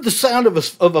heard the sound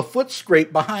of a foot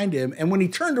scrape behind him, and when he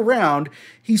turned around,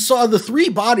 he saw the 3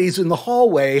 bodies in the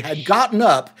hallway had gotten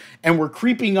up and were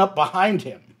creeping up behind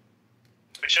him.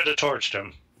 We should have torched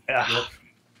him. Yeah.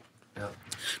 Yep.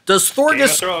 Does Thorgus Game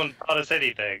of Thrones taught us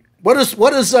anything? What does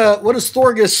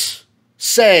Thorgus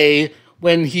say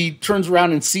when he turns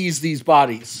around and sees these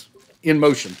bodies in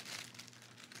motion?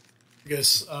 I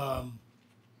guess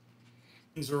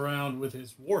he's around with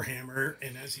his warhammer,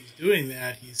 and as he's doing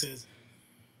that, he says,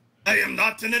 "I am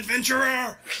not an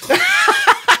adventurer."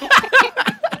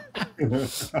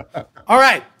 All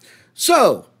right.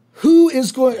 So, who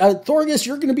is going... Thorgus,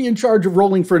 you're going to be in charge of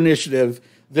rolling for initiative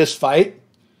this fight.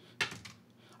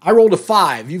 I rolled a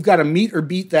 5. You've got to meet or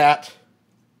beat that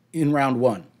in round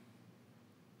 1.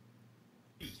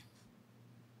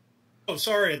 Oh,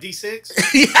 sorry, a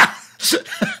D6? Yeah.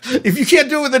 If you can't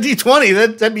do it with a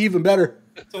D20, that'd be even better.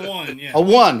 It's a 1, yeah. A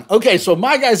 1. Okay, so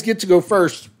my guys get to go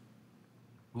first.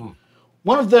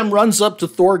 One of them runs up to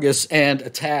Thorgus and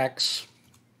attacks.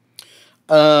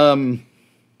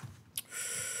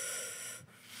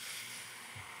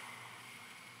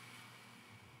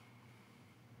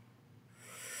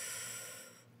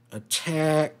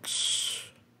 Attacks.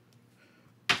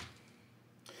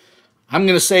 I'm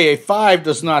going to say a 5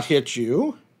 does not hit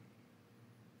you.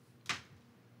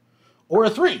 Or a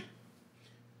 3.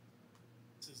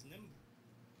 So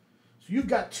you've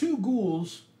got 2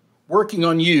 ghouls working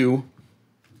on you.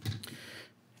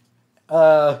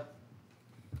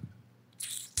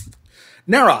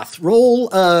 Naroth, roll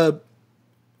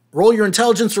your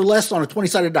intelligence or less on a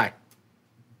 20-sided die.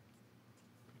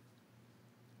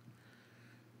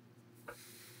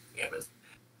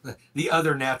 The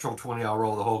other natural 20, I'll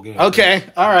roll the whole game. Okay,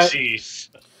 all right. Jeez.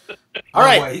 All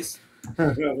right.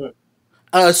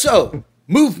 So,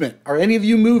 movement. Are any of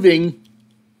you moving?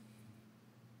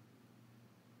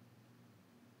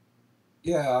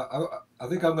 Yeah, I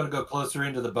think I'm going to go closer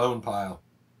into the bone pile.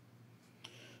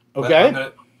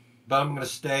 Okay. But I'm going to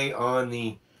stay on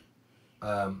the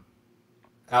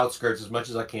outskirts as much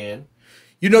as I can.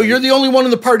 You know, you're the only one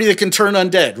in the party that can turn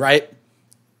undead, right?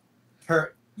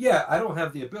 Yeah, I don't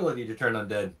have the ability to turn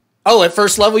undead. Oh, at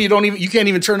first level, you can't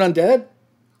even turn undead?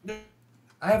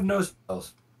 I have no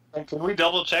spells. And can we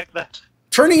double check that?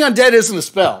 Turning undead isn't a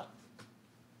spell.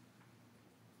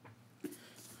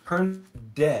 Turn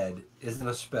dead isn't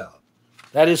a spell.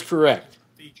 That is correct.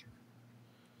 Feature.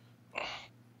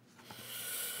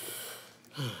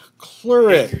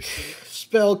 Cleric.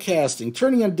 Spell casting.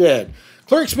 Turning undead.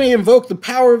 Clerics may invoke the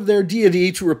power of their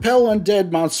deity to repel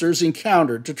undead monsters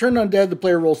encountered. To turn undead, the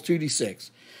player rolls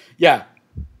 2d6. Yeah.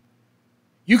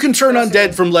 You can turn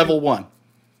undead from level 1.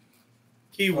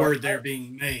 Keyword there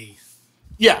being may.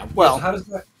 Yeah, well. How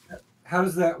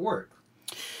does that work?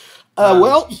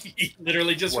 Well, He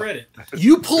literally just read it.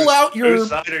 you pull out your Whose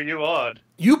side are you on?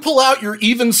 you pull out your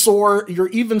even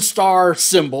star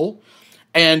symbol,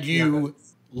 and you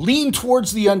lean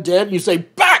towards the undead, and you say,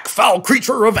 "Back, foul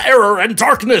creature of error and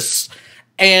darkness!"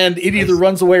 And it either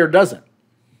runs away or doesn't.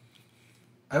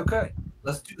 Okay,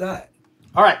 let's do that.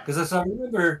 All right. Because as I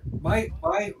remember,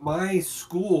 my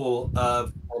school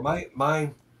of or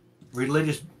my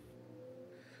religious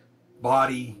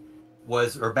body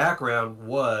background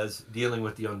was dealing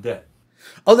with the undead.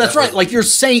 Oh, that's right. Like your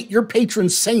patron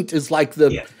saint is like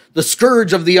the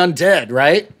scourge of the undead,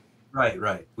 right?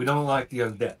 Right. We don't like the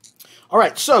undead. All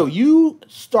right, so you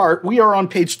start. We are on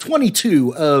page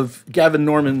 22 of Gavin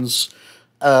Norman's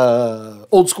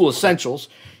Old School Essentials.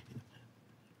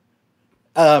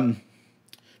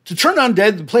 To turn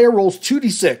undead, the player rolls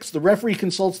 2d6. The referee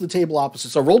consults the table opposite.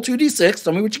 So roll 2d6.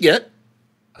 Tell me what you get.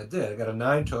 I did. I got a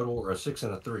 9 total, or a 6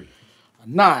 and a 3. A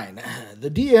 9.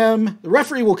 The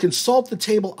referee will consult the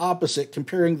table opposite,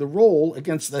 comparing the roll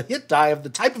against the hit die of the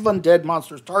type of undead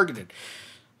monsters targeted.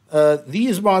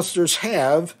 These monsters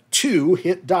have 2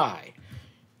 hit die.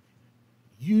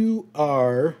 You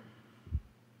are...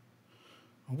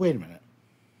 Oh, wait a minute.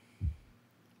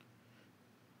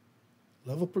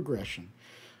 Level progression.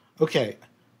 Okay.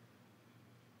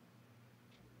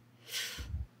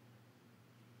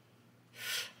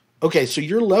 Okay, so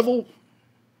your level...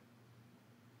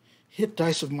 Hit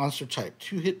dice of monster type.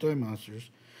 2 hit die monsters.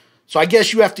 So I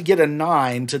guess you have to get a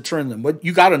 9 to turn them. What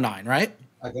you got a 9, right?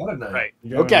 I got a 9. Right.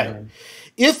 Okay.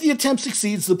 If the attempt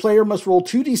succeeds, the player must roll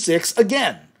 2d6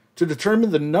 again to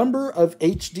determine the number of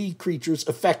HD creatures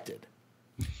affected.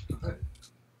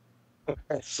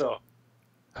 So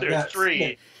there's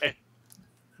 3.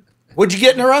 What'd you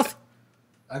get, Naruth?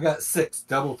 I got 6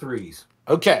 double 3s.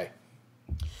 Okay.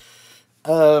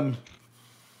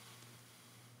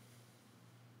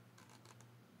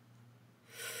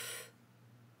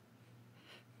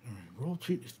 Roll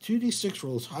 2d6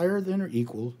 rolls higher than or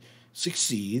equal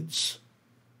succeeds.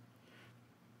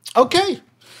 Okay.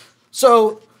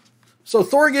 So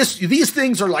Thorgus, these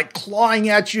things are like clawing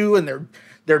at you, and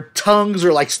their tongues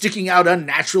are like sticking out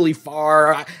unnaturally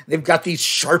far. They've got these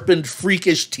sharpened,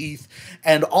 freakish teeth,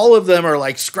 and all of them are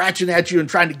like scratching at you and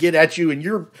trying to get at you. And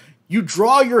you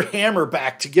draw your hammer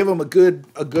back to give him a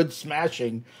good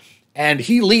smashing, and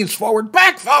he leans forward.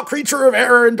 Back, foul creature of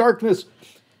error and darkness,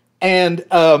 and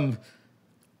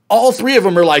all 3 of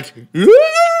them are like,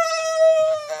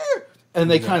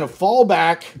 and they kind of fall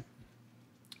back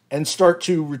and start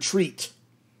to retreat.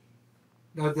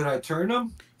 Now, did I turn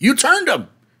them? You turned them.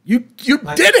 You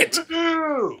did it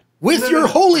with your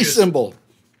holy symbol.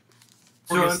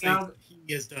 So now,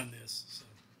 he has done this. So.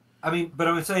 I mean, but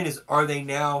what I'm saying is, are they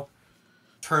now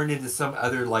turn into some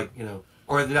other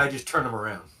or did I just turn them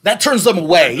around? That turns them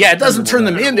away. Yeah, it doesn't turn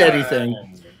them into anything,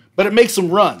 but it makes them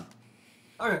run.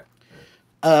 Okay.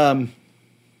 That'd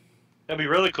be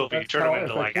really cool if you could turn them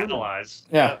into like analyze.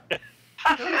 Yeah.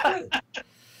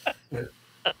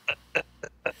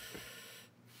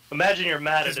 Imagine you're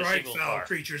mad at That's a right, single foul car.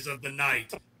 creatures of the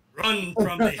night. Run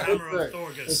from the hammer of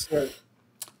Thorgus.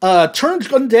 Turned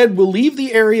undead will leave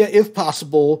the area if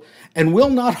possible and will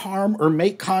not harm or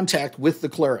make contact with the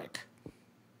cleric.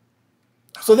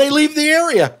 So they leave the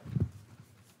area.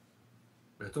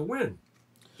 That's a win.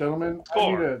 Gentlemen, I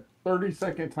need a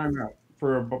 30-second timeout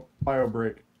for a bio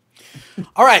break.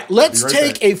 All right, let's Be right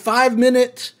take back. a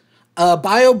 5-minute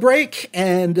bio break,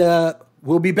 and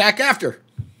we'll be back after.